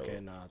to cry. Okay,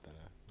 a lot. no, I don't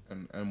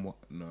know. And what?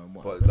 No,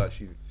 what? But like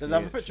she's. Does it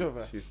have a seeing- picture of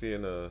her? She's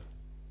seeing a.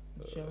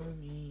 Show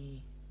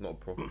me. Not a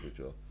proper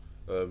picture.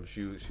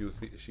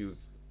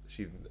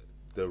 She's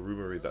the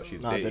rumor is that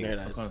she's No, I don't dating.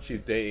 know I that. can't She's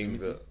see. dating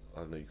Let me the.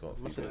 I know you can't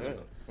Must see. have That. heard.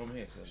 From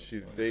here.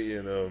 She's dating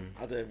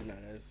I don't even know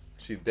that is.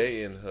 She's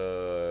dating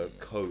her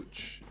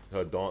coach,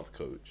 her dance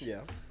coach. Yeah.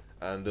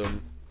 And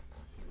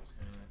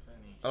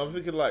I'm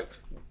thinking like,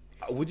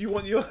 would you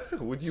want your?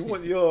 Would you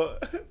want?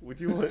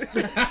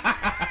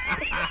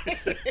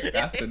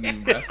 That's the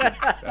new. That's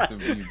the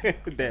new.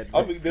 Dead.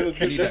 I think there's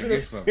You need that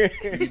gift, fam.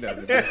 You need that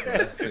as a gift, fam.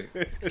 That's sick.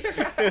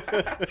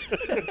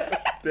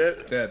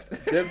 Dead.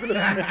 there's been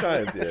a few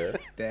times, yeah.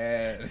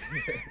 Dead.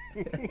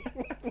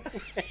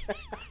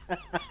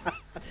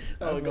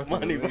 Oh, we got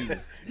money, man.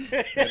 That's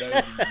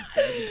a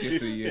gift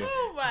of the year.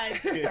 Oh my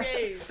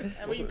days!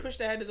 And when you push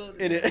the head of those.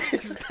 It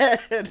is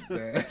dead.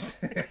 Dead.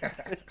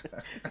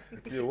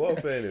 Yeah, what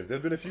I'm saying is,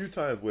 there's been a few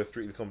times where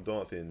Strictly Come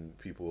Dancing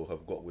people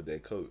have got with their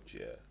coach,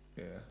 yeah.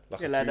 Yeah. Yeah, a like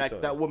few that,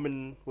 times. that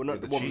woman, well, not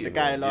With the the woman, the cheating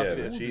guy one. last Yeah,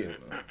 year. the cheating.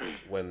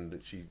 When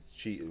she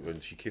cheated, when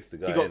she kissed the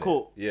guy. He got innit?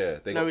 caught. Yeah,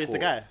 they No, got it's the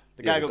caught. guy.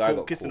 The Yeah, guy got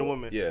caught kissing a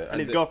woman. Yeah, and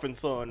his the- girlfriend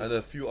saw And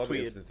a few other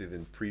tweeted. instances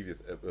in previous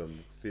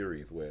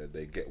series where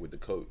they get with the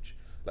coach.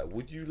 Like,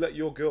 would you let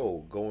your girl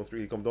go on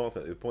Strictly Come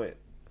Dancing at this point?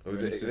 Or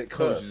is This it is cursed?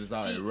 coach is just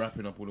out here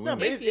wrapping up all the No, women.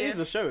 but If it yeah. is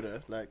a show though.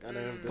 Like, I don't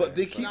know. But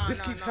they keep Nah, this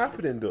nah, keeps nah.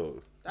 happening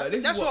though. Like, this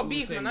is That's what we were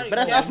beef, saying man. before.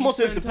 But that's You more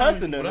to spend the time-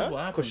 person, though, well, that's no?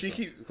 what Because happens, she fam.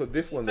 keeps because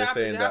this one If it they're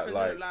happens, saying it that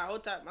happens. like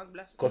Hold tight, man's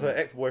blessed. because her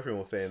ex-boyfriend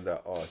was saying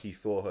that he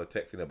saw her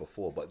texting her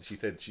before, but she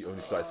said she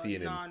only started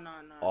seeing him Nah.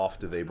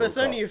 after they But broke it's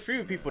only up. a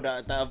few people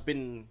that have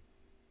been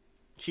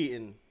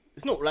cheating.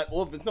 It's not like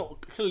all. It's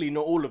not clearly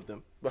not all of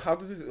them. But how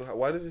does it?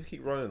 Why does it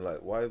keep running? Like,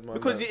 why is my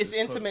Because man- it's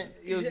intimate.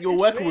 You're it's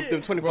working with weird.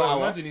 them 24 Bro,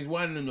 hours. imagine he's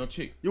whining on your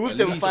chick. You're with at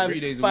them least 5 3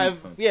 days a five,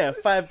 week, fam. yeah,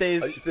 5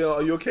 days.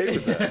 Are you okay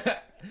with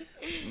that?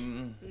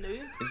 No.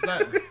 It's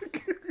like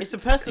It's a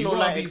personal You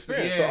like gotta be-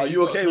 experience. So are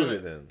you okay with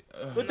it then?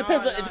 It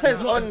depends. No, It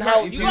depends no, on it's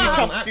how like do if you gotta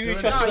trust. have- Do you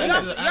actor, trust? No, your you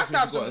have actor? to- have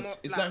Actor's some got- more,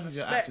 It's like, like if your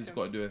respect actor's and-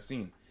 got to do a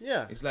scene.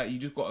 Yeah. It's like you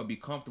just got to be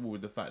comfortable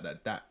with the fact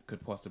that that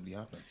could possibly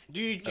happen. Do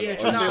you Yeah,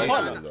 trust no, your no,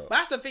 partner? no. But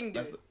that's the thing,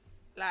 That's dude.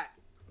 Like,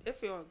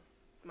 if you're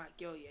my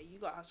girl, yeah, you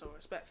gotta have some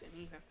respect for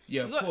me, fam.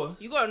 Yeah, you of got, course.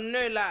 You gotta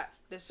know, like,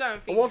 there's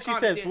certain things. What if you she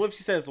can't says? do. What if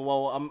she says?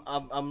 Well,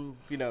 I'm,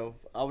 you know,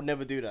 I would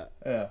never do that.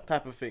 Yeah.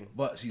 Type of thing.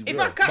 But she's If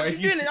real. I catch But you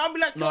if doing see- it, I'll be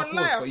like, no, you're of a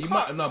course, liar. but you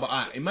cut. might no,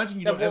 but imagine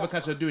you Yeah, don't ever what-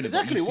 catch her doing it.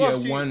 exactly, But you see what her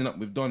if she- winding up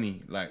with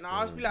Donnie, like Nah,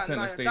 I'll just be like,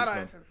 center nah, stage, that fam.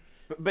 ain't fam.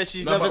 But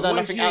she's No, never but done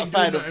what if nothing she ain't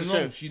outside doing of the nothing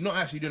show. wrong? She's not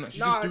actually doing that. She's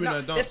Nah, just doing nah,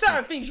 her dance. there's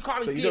certain things you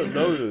can't So be you doing.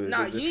 don't know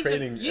Nah, the you need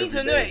training to, you need to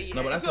every know day. it. Yeah.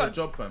 No, but that's If you're- her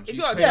job, fam. if She's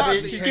you're a paid- Yeah, but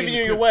dancer, she's yeah. giving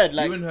you your word.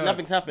 Like You and her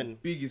nothing's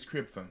happened. biggest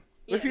crib, fam.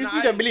 If you nah,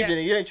 I don't believe get- in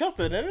it, you don't trust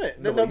her, then innit? No,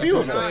 Then but don't be that's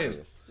with what her. I'm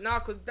saying. Nah,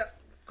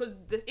 because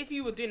if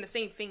you were doing the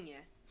same thing, yeah,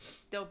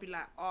 they'll be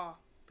like, oh,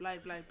 blah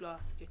blah blah,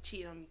 you're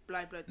cheating on me,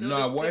 blah blah. They'll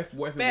No, do- what if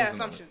it bare wasn't?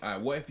 assumption.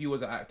 What if you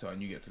was an actor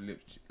and you get to live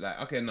like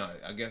okay, no,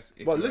 I guess.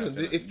 If But you're an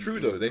listen, actor, it's you- true you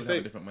though, they would have say-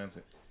 a different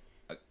mindset.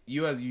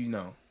 You as you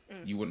now,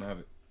 you wouldn't have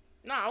it.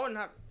 Nah, I wouldn't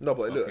have. No,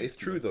 but look, Okay. it's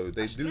true though.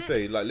 They do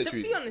say like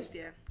literally. To be honest,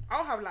 yeah,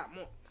 I'll have like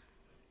more.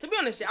 To be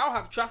honest, yeah, I'll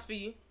have trust for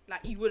you. Like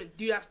you wouldn't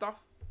do that stuff.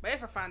 But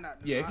if I find out,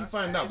 Yeah, if you that's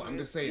find fine, out, it's but I'm what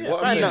just it is. saying. Yeah,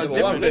 What find I'm out saying, is what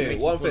I'm different. saying,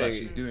 Make what you I'm feel like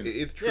saying, she's doing it it.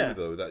 is true Yeah.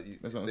 though that you,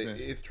 That's what I'm saying.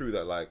 it is true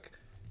that like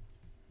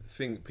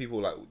think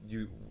people like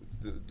you.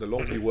 The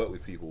longer you work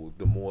with people,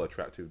 the more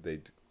attractive they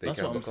That's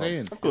can what I'm become. saying.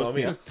 You know Of course, what I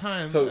mean? It's just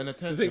time So, and so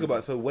attention. think about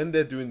it. So when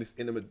they're doing this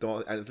intimate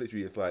dance, and it's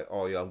literally it's like,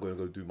 oh yeah, I'm going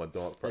to go do my dance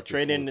They're practice.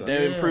 training, all the time.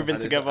 they're Yeah. improving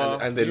And it's- together.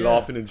 and they're Yeah.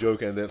 laughing and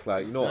joking, and then it's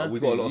like, you know, what, we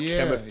got a lot of Exactly.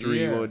 Yeah, chemistry.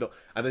 yeah. when we're done.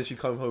 And then she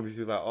comes home and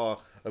she's like,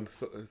 oh,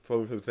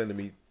 phone from sending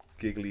me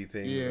giggly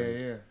things. Yeah, and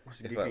yeah.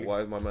 It's like,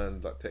 why is my man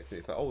like texting?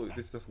 It's like, oh,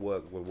 this is just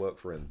work. We're work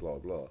friends. Blah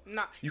blah.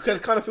 Nah, You can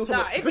kind of feel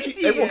something. Nah, if you especially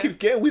see, everyone yeah. keeps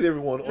getting with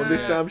everyone on this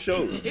Nah. damn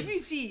show. if you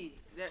see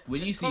that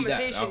When the you see that,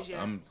 conversations,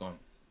 yeah, I'm gone.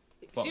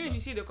 as soon as that. you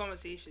see the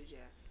conversations, yeah,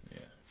 Yeah.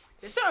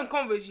 there's certain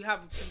convos you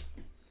have with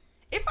people.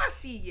 If I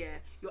see, yeah,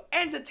 you're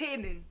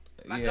entertaining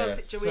like those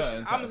situations, certain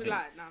I'm type just of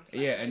like, nah, I'm just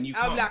like, Yeah, and you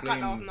I'll can't be like, cut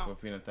blame that off me now. for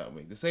feeling that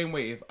way. The same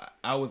way if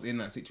I was in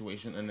that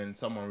situation and then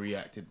someone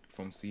reacted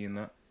from seeing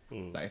that.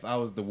 Like if I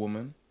was the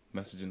woman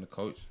messaging the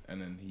coach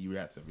and then he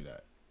reacted, I'd be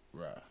like,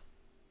 right,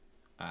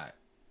 alright.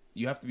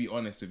 You have to be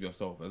honest with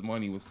yourself, as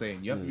Marnie was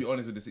saying. You have to be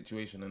honest with the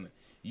situation, and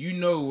you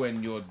know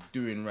when you're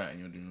doing right and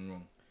you're doing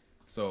wrong.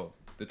 So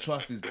the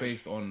trust is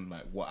based on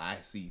like what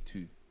I see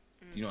too.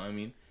 Do you know what I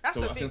mean? That's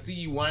so the I thing. can see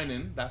you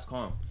whining, that's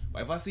calm.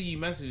 But if I see you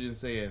messaging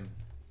saying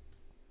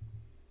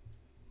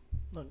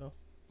No.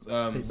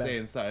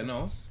 saying something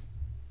else,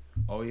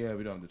 oh yeah,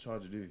 we don't have the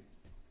charger, do we?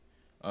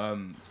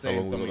 long Saying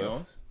was something it?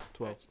 else,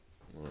 12.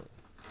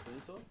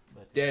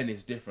 then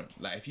it's different.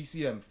 Like if you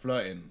see them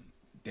flirting,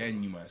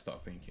 then you might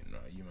start thinking,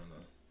 right, you might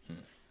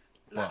know.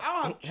 Like, But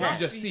I'll have if you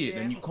trust just for see it, yeah.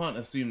 then you can't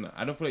assume that.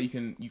 I don't feel like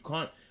you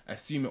can't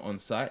assume it on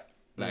sight.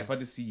 Like if I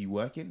just see you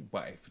working,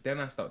 but if then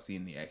I start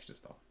seeing the extra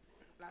stuff.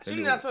 Like, as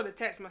soon as I saw the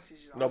text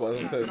messages, I No, was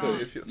but like, so, nah. so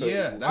if you, so,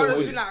 Yeah, so that's I'll what just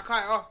it be is. like,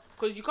 cut it off,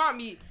 because you can't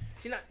be.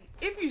 See, like,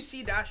 if you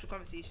see the actual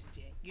conversations,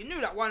 yeah, you knew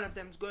that one of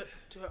them's going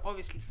to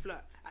obviously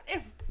flirt,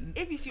 and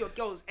if you see your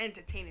girl's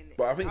entertaining it,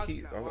 But I think I'll just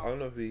he. be like, I wow. don't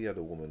know if he had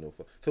a woman or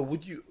so. So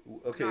would you?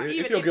 Okay, Nah, if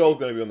even your if- girl's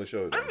gonna be on the show,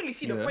 I then, don't really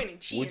see the Yeah. point in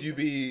cheating. would you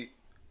be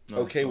No,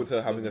 okay so- with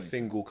her having a doesn't make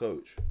single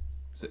coach?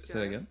 Say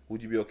that again.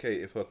 Would you be okay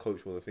if her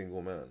coach was a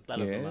single man? That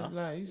doesn't Yeah, matter.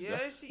 like, he's-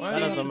 Yeah, see, why he's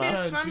doing doesn't his matter?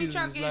 bits, man. He's Jesus,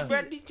 trying to get his like-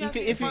 bread. He's You trying to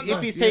can, get his if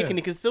funds. he's Yeah. taken,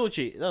 he can still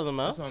cheat. It doesn't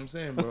That's matter. what I'm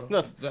saying, bro.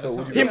 That's- That's So what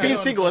would I'm you- Him being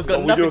saying. single has got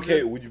Would you nothing.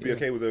 okay? Would you be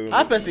okay with her?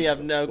 I personally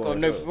have no Go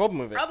on, no show. problem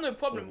with I it. have no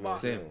problem, but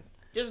Same.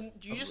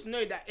 you just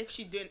know that if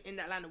she's doing in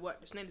that line of work,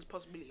 there's no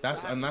possibility. of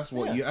That's that and that's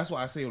what Yeah. you. That's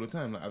what I say all the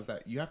time. Like I was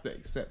like, you have to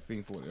accept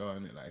things for what they are,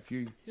 innit? Like if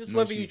you Just know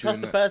whether you she's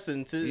trust the doing that-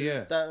 person to.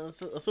 Yeah.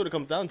 That's what it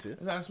comes down to.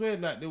 Like, I swear,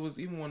 like there was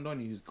even one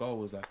Donnie whose girl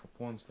was like a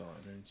porn star,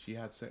 and then she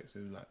had sex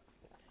with like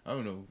I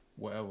don't know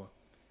whatever,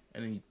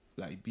 and then he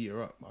like beat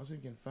her up. I was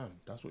thinking, fam,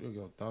 that's what your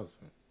girl does,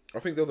 man. I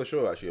think there was a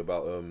show actually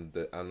about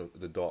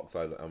the dark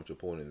side of amateur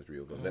porn industry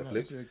on Oh, like, Netflix,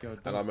 that's what your girl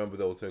and I does. remember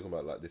they were talking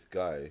about like this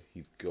guy,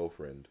 his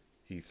girlfriend.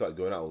 He started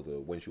going out with her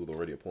when she was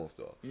already a porn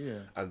star, Yeah.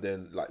 and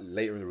then like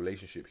later in the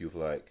relationship, he was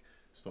like,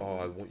 Stop "Oh, doing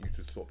I it. want you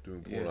to stop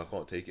doing porn. Yeah. I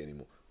can't take it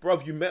anymore."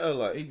 Bruv, you met her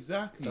like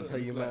Exactly. That's how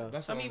It's you like, met.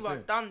 That's Some what I'm people are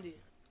saying. dumb,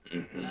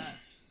 dude. Like,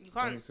 you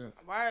can't. makes sense.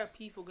 Why are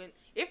people going?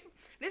 If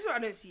this is what I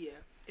don't see. Yeah,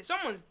 if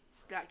someone's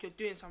like you're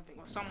doing something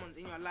or someone's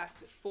in your life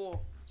before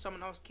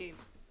someone else came,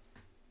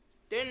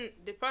 then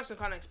the person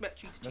can't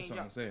expect you to That's change what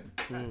I'm up. saying.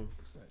 Mm.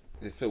 It's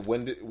like- So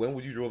when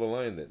would you draw the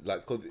line then?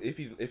 Like, cause if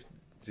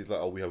she's like,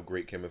 oh, we have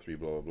great chemistry,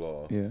 blah blah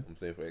blah. Yeah. I'm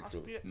saying for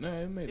extra. No,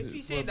 it made If it.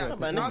 you say well, that- No, but-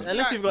 man, Must be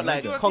unless like- you've got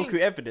like your concrete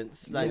team.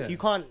 evidence, like Yeah. you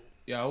can't.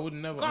 Yeah, I would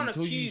never can't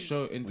until you accuse-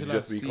 show Would until you I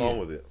just be see calm it.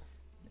 with it?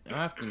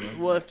 I have to know.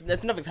 Well,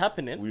 if nothing's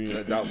happening, Will you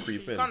let doubt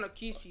creep You in? can't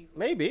accuse people.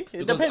 maybe it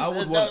Because depends. I would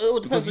It want- all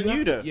depends because on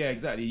you, though. Yeah,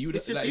 exactly. You.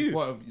 It's Like, just it's you.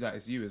 part of that.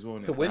 It's you as well.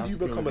 and So it's when like, do you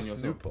how to become a grow within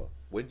yourself. snooper?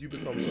 When do you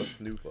become a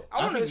snooper?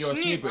 I want to you're a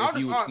snoop. snooper I'll if you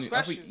just would ask snoop.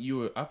 I think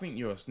questions. I think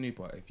you're a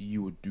snooper if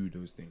you would do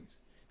those things.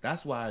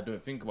 That's why I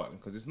don't think about them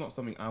because it's not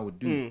something I would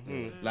do.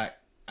 Mm-hmm. Like,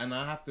 and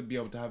I have to be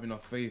able to have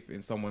enough faith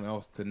in someone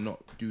else to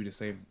not do the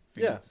same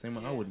things Yeah. the same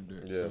way I wouldn't do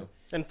it. Yeah. So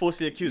And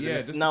falsely accused. yeah,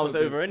 Yeah, just now it's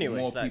because over there's anyway.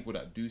 More Like, people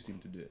that do seem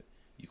to do it.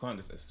 You can't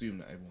just assume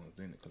that everyone's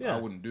doing it because Yeah. I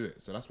wouldn't do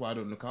it. So that's why I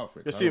don't look out for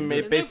it. you 'cause I don't assume do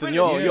it it. based on There's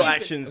no your point in your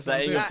sleeping. actions, That's like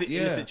what in I'm the, saying.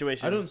 in the Yeah.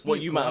 situation, I don't what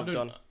snoop you 'cause might I have don't-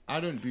 done. I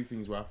don't do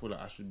things where I feel like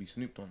I should be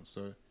snooped on,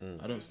 so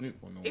I don't snoop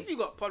on no one. If you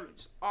got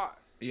problems, ask.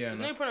 Yeah, There's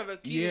no. no point of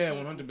accusing Yeah,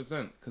 people.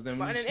 100%. Because then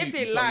But when then you if snoop,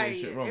 they you start lie,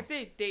 getting shit wrong. if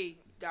they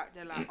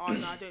they're like, oh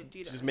no, I don't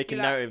do that. Just making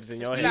Be like- narratives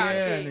in your be head. like,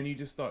 Yeah, okay. and then you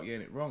just start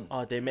getting it wrong.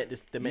 Oh, they met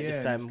this. They met Yeah, this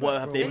and time. it's What like,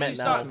 have bro, they then met you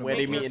now? start Where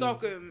they making meeting?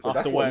 yourself go But that's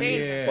after what- work?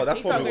 Yeah. But that's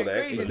you start probably going what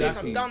the crazy and say some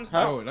ex-believe. dumb Huh?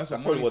 stuff. Bro, that's what That's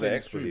probably Molly what the said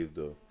ex is true. believed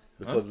though,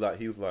 because like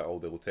he was like, oh,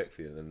 they were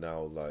texting, and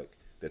now like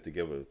they're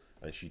together,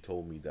 and she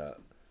told me that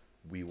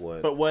we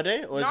weren't. But were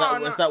they? Or is No,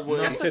 that no. is that what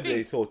he That's the said thing.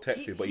 they saw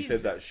texting, but he said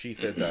He's- that she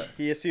said that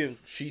he assumed?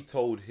 she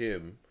told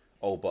him,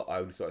 oh, but I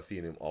only started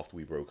seeing him after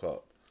we broke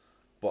up.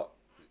 But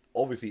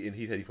obviously, in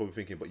his head, he's probably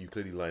thinking, but you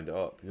clearly lined it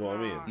up. You know what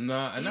I mean?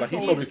 Nah, and Like, that's he's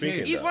not probably the thinking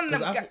case. He's that. one of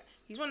them. 'Cause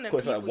He's one of them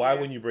Because people. like, why yeah.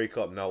 when you break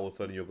up, now all of a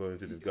sudden you're going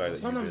to this guy? But that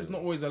sometimes you've it's been-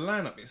 not always a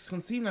lineup. It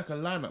can seem like a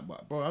lineup,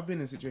 but bro, I've been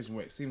in a situation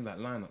where it seems like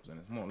lineups and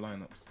it's not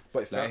lineups.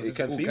 But it Like, it it's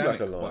can seem organic, like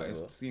a line.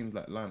 but it seems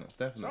like lineups,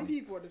 definitely. Some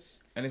people are just.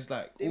 And it's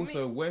like They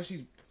also where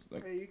she's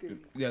like, Yeah, you can-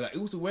 yeah, like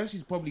also where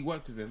she's probably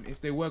worked with him.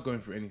 If they were going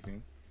for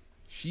anything,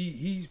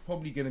 he's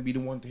probably gonna be the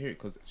one to hear it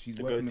because she's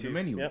The working with go-to, him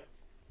anyway. yep.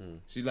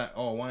 She's like,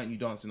 oh, why aren't you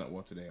dancing that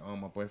well today? Oh,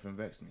 my boyfriend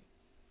vexed me.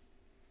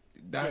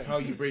 That's how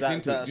you break That-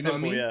 into it. that Do you know what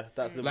I simple, mean? Yeah,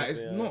 that's Like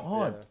it's not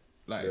hard. Yeah.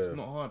 Like Yeah. it's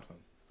not hard, fam.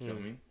 Do you know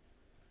what I mean?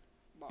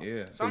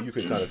 Yeah. So you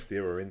can kind of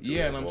steer her into it.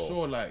 Yeah, as and I'm well.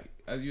 sure, like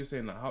as you were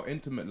saying, like how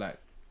intimate like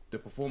the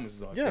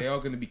performances are. Yeah. They are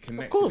going to be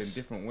connected course.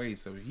 in different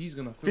ways. So he's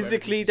going to feel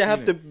Physically, everything they she's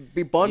have to feeling.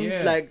 be bond,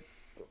 Yeah. like,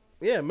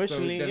 yeah, So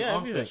emotionally, then yeah,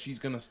 after everything. she's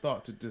going to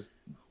start to just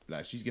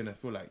like she's going to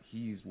feel like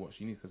he's what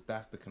she needs because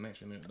that's the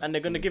connection. Innit? And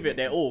they're gonna give it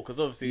their all because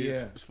obviously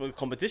Yeah. it's for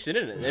competition,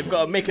 isn't it? They've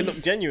got to make it look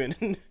genuine.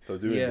 So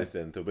doing Yeah. this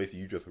then, so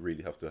basically you just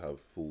really have to have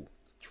full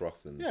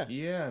trust and Yeah.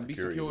 Yeah, and be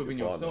security secure with within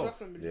your partner. yourself.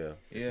 Trust and believe.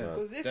 Yeah. Yeah,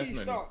 Because if definitely. you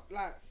start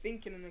like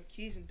thinking and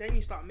accusing, then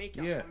you start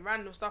making Yeah. up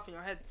random stuff in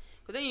your head.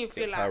 Because then you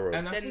feel Get like, paranoid.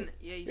 And I then think-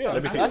 yeah, you Yeah, start.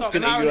 let me you think. That's start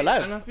gonna eat you allowing it.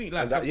 alive. And I think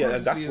like And that- yeah, and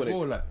that's subconsciously when as it-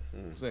 well,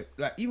 like, so,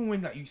 like even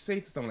when like you say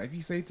to someone, like if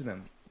you say to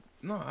them,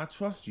 "No, I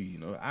trust you," you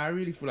know, I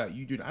really feel like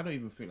you do. I don't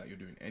even feel like you're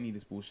doing any of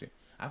this bullshit.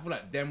 I feel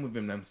like them with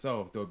them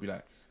themselves, they'll be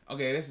like,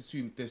 "Okay, there's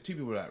two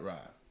people like, right,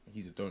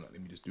 he's a donut.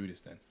 Let me just do this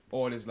then."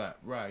 Or there's like,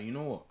 right, you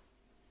know what?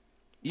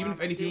 Even Why if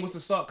am I anything doing was to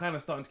this?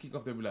 starting to kick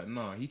off, they'll be like,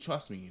 "Nah, he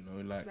trusts me," you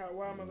know, like. Like,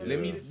 why am I gonna Let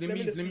do me this? let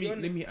me just let be me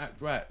honest.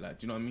 act right, like,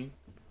 do you know what I mean?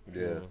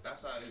 Yeah.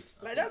 That's how it is.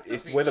 Like, that's the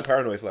It's thing. when the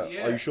paranoid is like,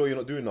 Yeah. are you sure you're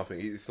not doing nothing?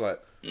 It's like,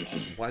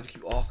 why do you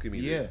keep asking me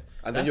Yeah. this?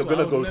 And then That's you're what I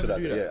gonna would go never to that,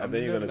 do that. yeah, I'm and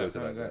then you're never gonna go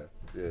that to that kind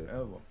guy. of Yeah,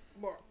 Ever.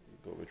 But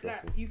got to be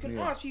trusting. like, you can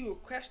Yeah. ask people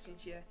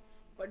questions, yeah.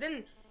 But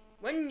then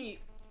when you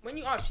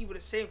ask people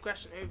the same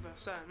question over a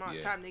certain amount of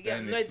Yeah. time, they get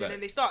Then annoyed it's and like- then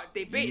they start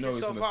debating You know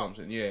it's an themselves out.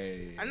 assumption.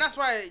 Yeah. And that's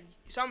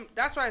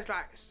why it's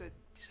like it's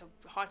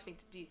a hard thing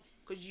to do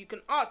because you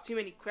can ask too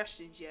many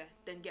questions, yeah,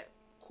 then get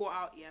caught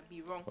out, yeah, and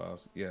be wrong,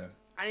 Yeah.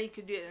 and then you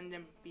can do it and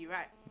then be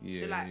right. Yeah,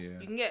 So like yeah.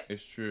 you can get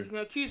It's true. you can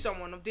accuse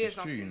someone of doing It's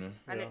true, something you know.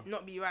 and Yeah. it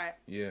not be right,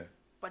 Yeah.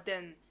 but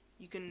then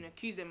you can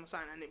accuse them of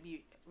something and it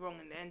be wrong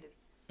in the ending.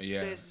 Yeah.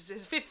 So it's a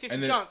 50-50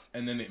 and then, chance.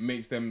 and then it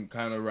makes them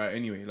kind of right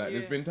anyway. Like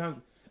there's Yeah. been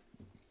times,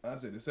 I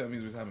said, there's certain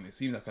things was happening. It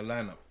seems like a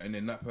lineup, and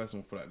then that person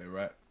will feel like they're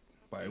right,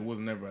 but it was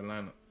never a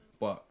lineup.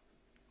 But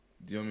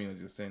do you know what I mean? As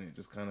you're saying, it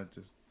just kind of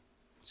just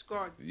Just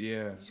gotta,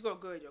 yeah. you just gotta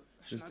go with your.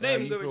 Just Don't how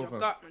even you go with feel, your fam.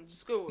 gut, man.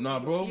 Just go. With Nah, your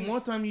bro. feelings. More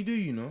time you do,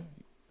 you know.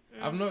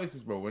 I've noticed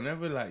this, bro.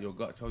 Whenever like your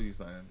gut tells you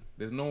something,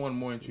 there's no one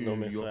more in tune No with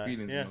miss, your right?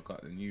 feelings Yeah. in your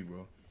gut than you,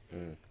 bro.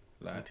 Mm.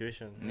 Like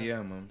Intuition.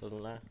 yeah, man.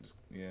 Doesn't lie. Just,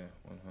 yeah,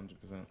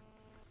 100%.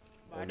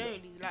 But I don't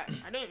really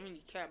I don't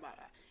really care about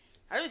that.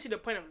 I don't see the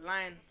point of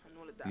lying and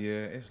all of that.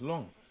 Yeah, it's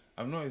long.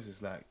 I've noticed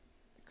it's like,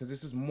 because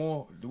this is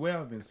more the way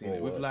I've been seeing More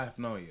it with work. life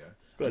now. Yeah,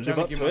 Gotta I'm live trying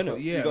to up give to it, myself.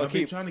 innit? Yeah, You gotta I've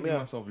been keep- trying to give yeah.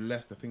 myself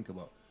less to think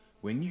about.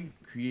 When you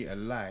create a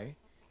lie,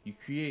 you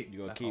create You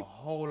gotta like a keep-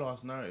 whole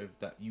ass narrative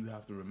that you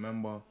have to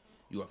remember.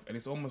 And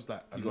it's almost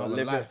like You gotta another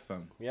live life, it.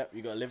 fam. Yep,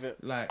 you gotta live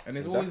it. Like, and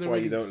there's And always that's why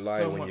you already don't lie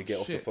so when you much get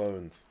off the shit.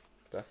 phones.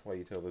 That's why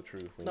you tell the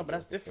truth. when No, you but get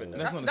that's off the different. phone.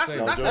 That's not the That's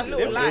same. that's I'm a joking,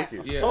 little I'm lie.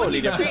 joking. Yeah. When Totally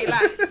you different. create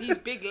like these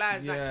big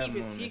lies, Yeah, like keeping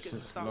man, it's secrets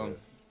and just stuff. long.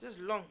 It's just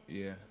long.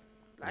 Yeah,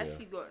 Like Yeah. if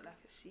you got like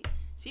a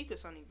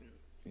secrets aren't even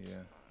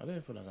yeah. I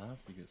don't feel like I have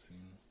secrets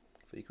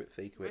anymore.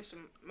 Secrets.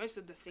 most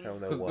of the things. Tell no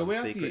Because the one. way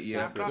I see Secrets, it,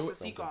 yeah, Like, class the of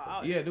secret are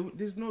out. Yeah,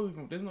 there's not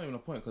even a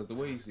point because the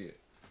way you see it,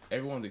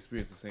 everyone's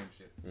experienced the same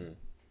shit. Mm.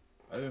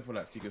 I don't feel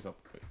like secrets are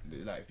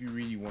like if you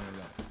really want to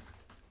like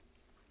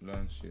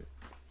learn shit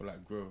or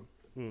like grow,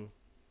 Hmm.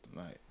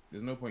 like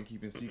there's no point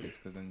keeping secrets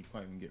because then you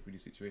can't even get through the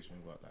situation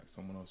without like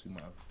someone else who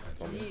might have like,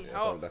 Something, need yeah,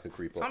 help. something that could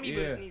creep Some up.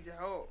 people just Yeah. need to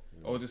help.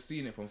 or just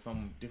seeing it from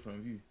some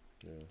different view.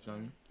 Yeah. Do you know what I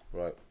mean?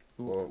 Right.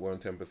 Ooh. We're on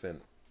 10%, and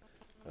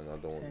I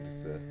don't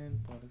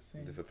want this to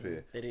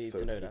disappear. They need So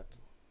to know that.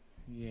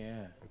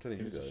 Yeah. I'm telling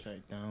you Could've guys. Shut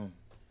it down.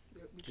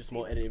 Just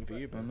more editing for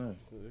you, I bro. know.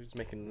 Just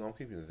making. No, I'm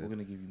keeping this We're in.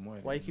 gonna give you more.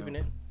 Why are you keeping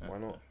it? Why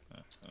not?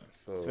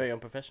 So It's very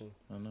unprofessional.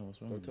 I know.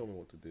 What's wrong? don't with tell you? me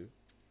what to do.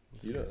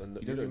 It's You just- don't,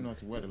 He you doesn't don't even know how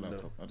to work the know.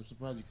 laptop. I'm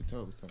surprised you could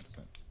tell it was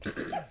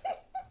 10%.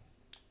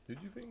 Did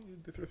you think you're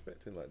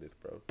disrespecting like this,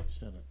 bro?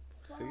 Shut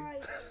up.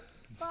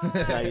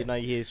 See? now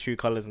you hear his true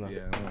colours now.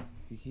 Yeah, I know.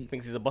 He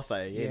Thinks he's a boss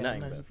at it. Yeah,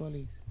 nothing, no, bro. he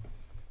bullies.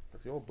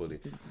 That's your bully.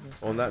 He thinks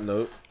he's a- On that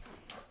note,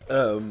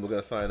 we're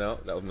gonna sign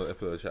out. That was another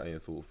episode of Chatting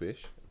and Saltfish.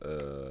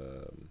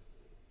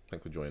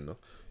 Thanks for joining us.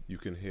 You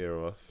can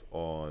hear us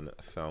on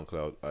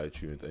SoundCloud,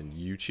 iTunes, and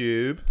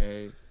YouTube.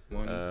 Hey,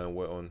 one.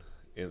 We're on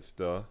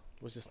Insta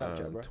What's your Snapchat,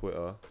 and bro?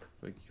 Twitter.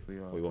 Thank you for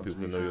your. We want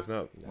people to know your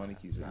Snap. Money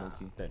keeps it low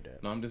key. Don't do it.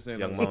 No, I'm just saying.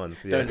 Young like, man.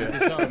 Don't Yeah. do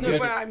it. shout out, No, we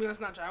but had- I mean on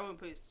Snapchat, I won't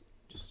post.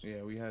 Just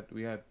yeah, we had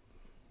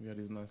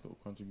his nice little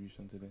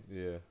contribution today.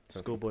 Yeah.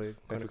 Schoolboy.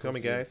 Thanks for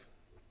coming, Chronicles.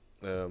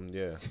 guys.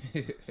 Yeah.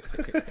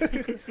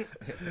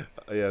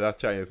 Yeah,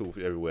 that's Chatting and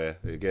Saltfish everywhere.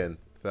 Again,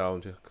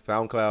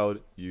 SoundCloud,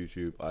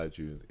 YouTube,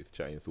 iTunes. It's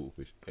Chatting and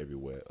Saltfish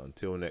everywhere.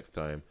 Until next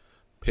time,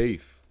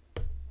 peace.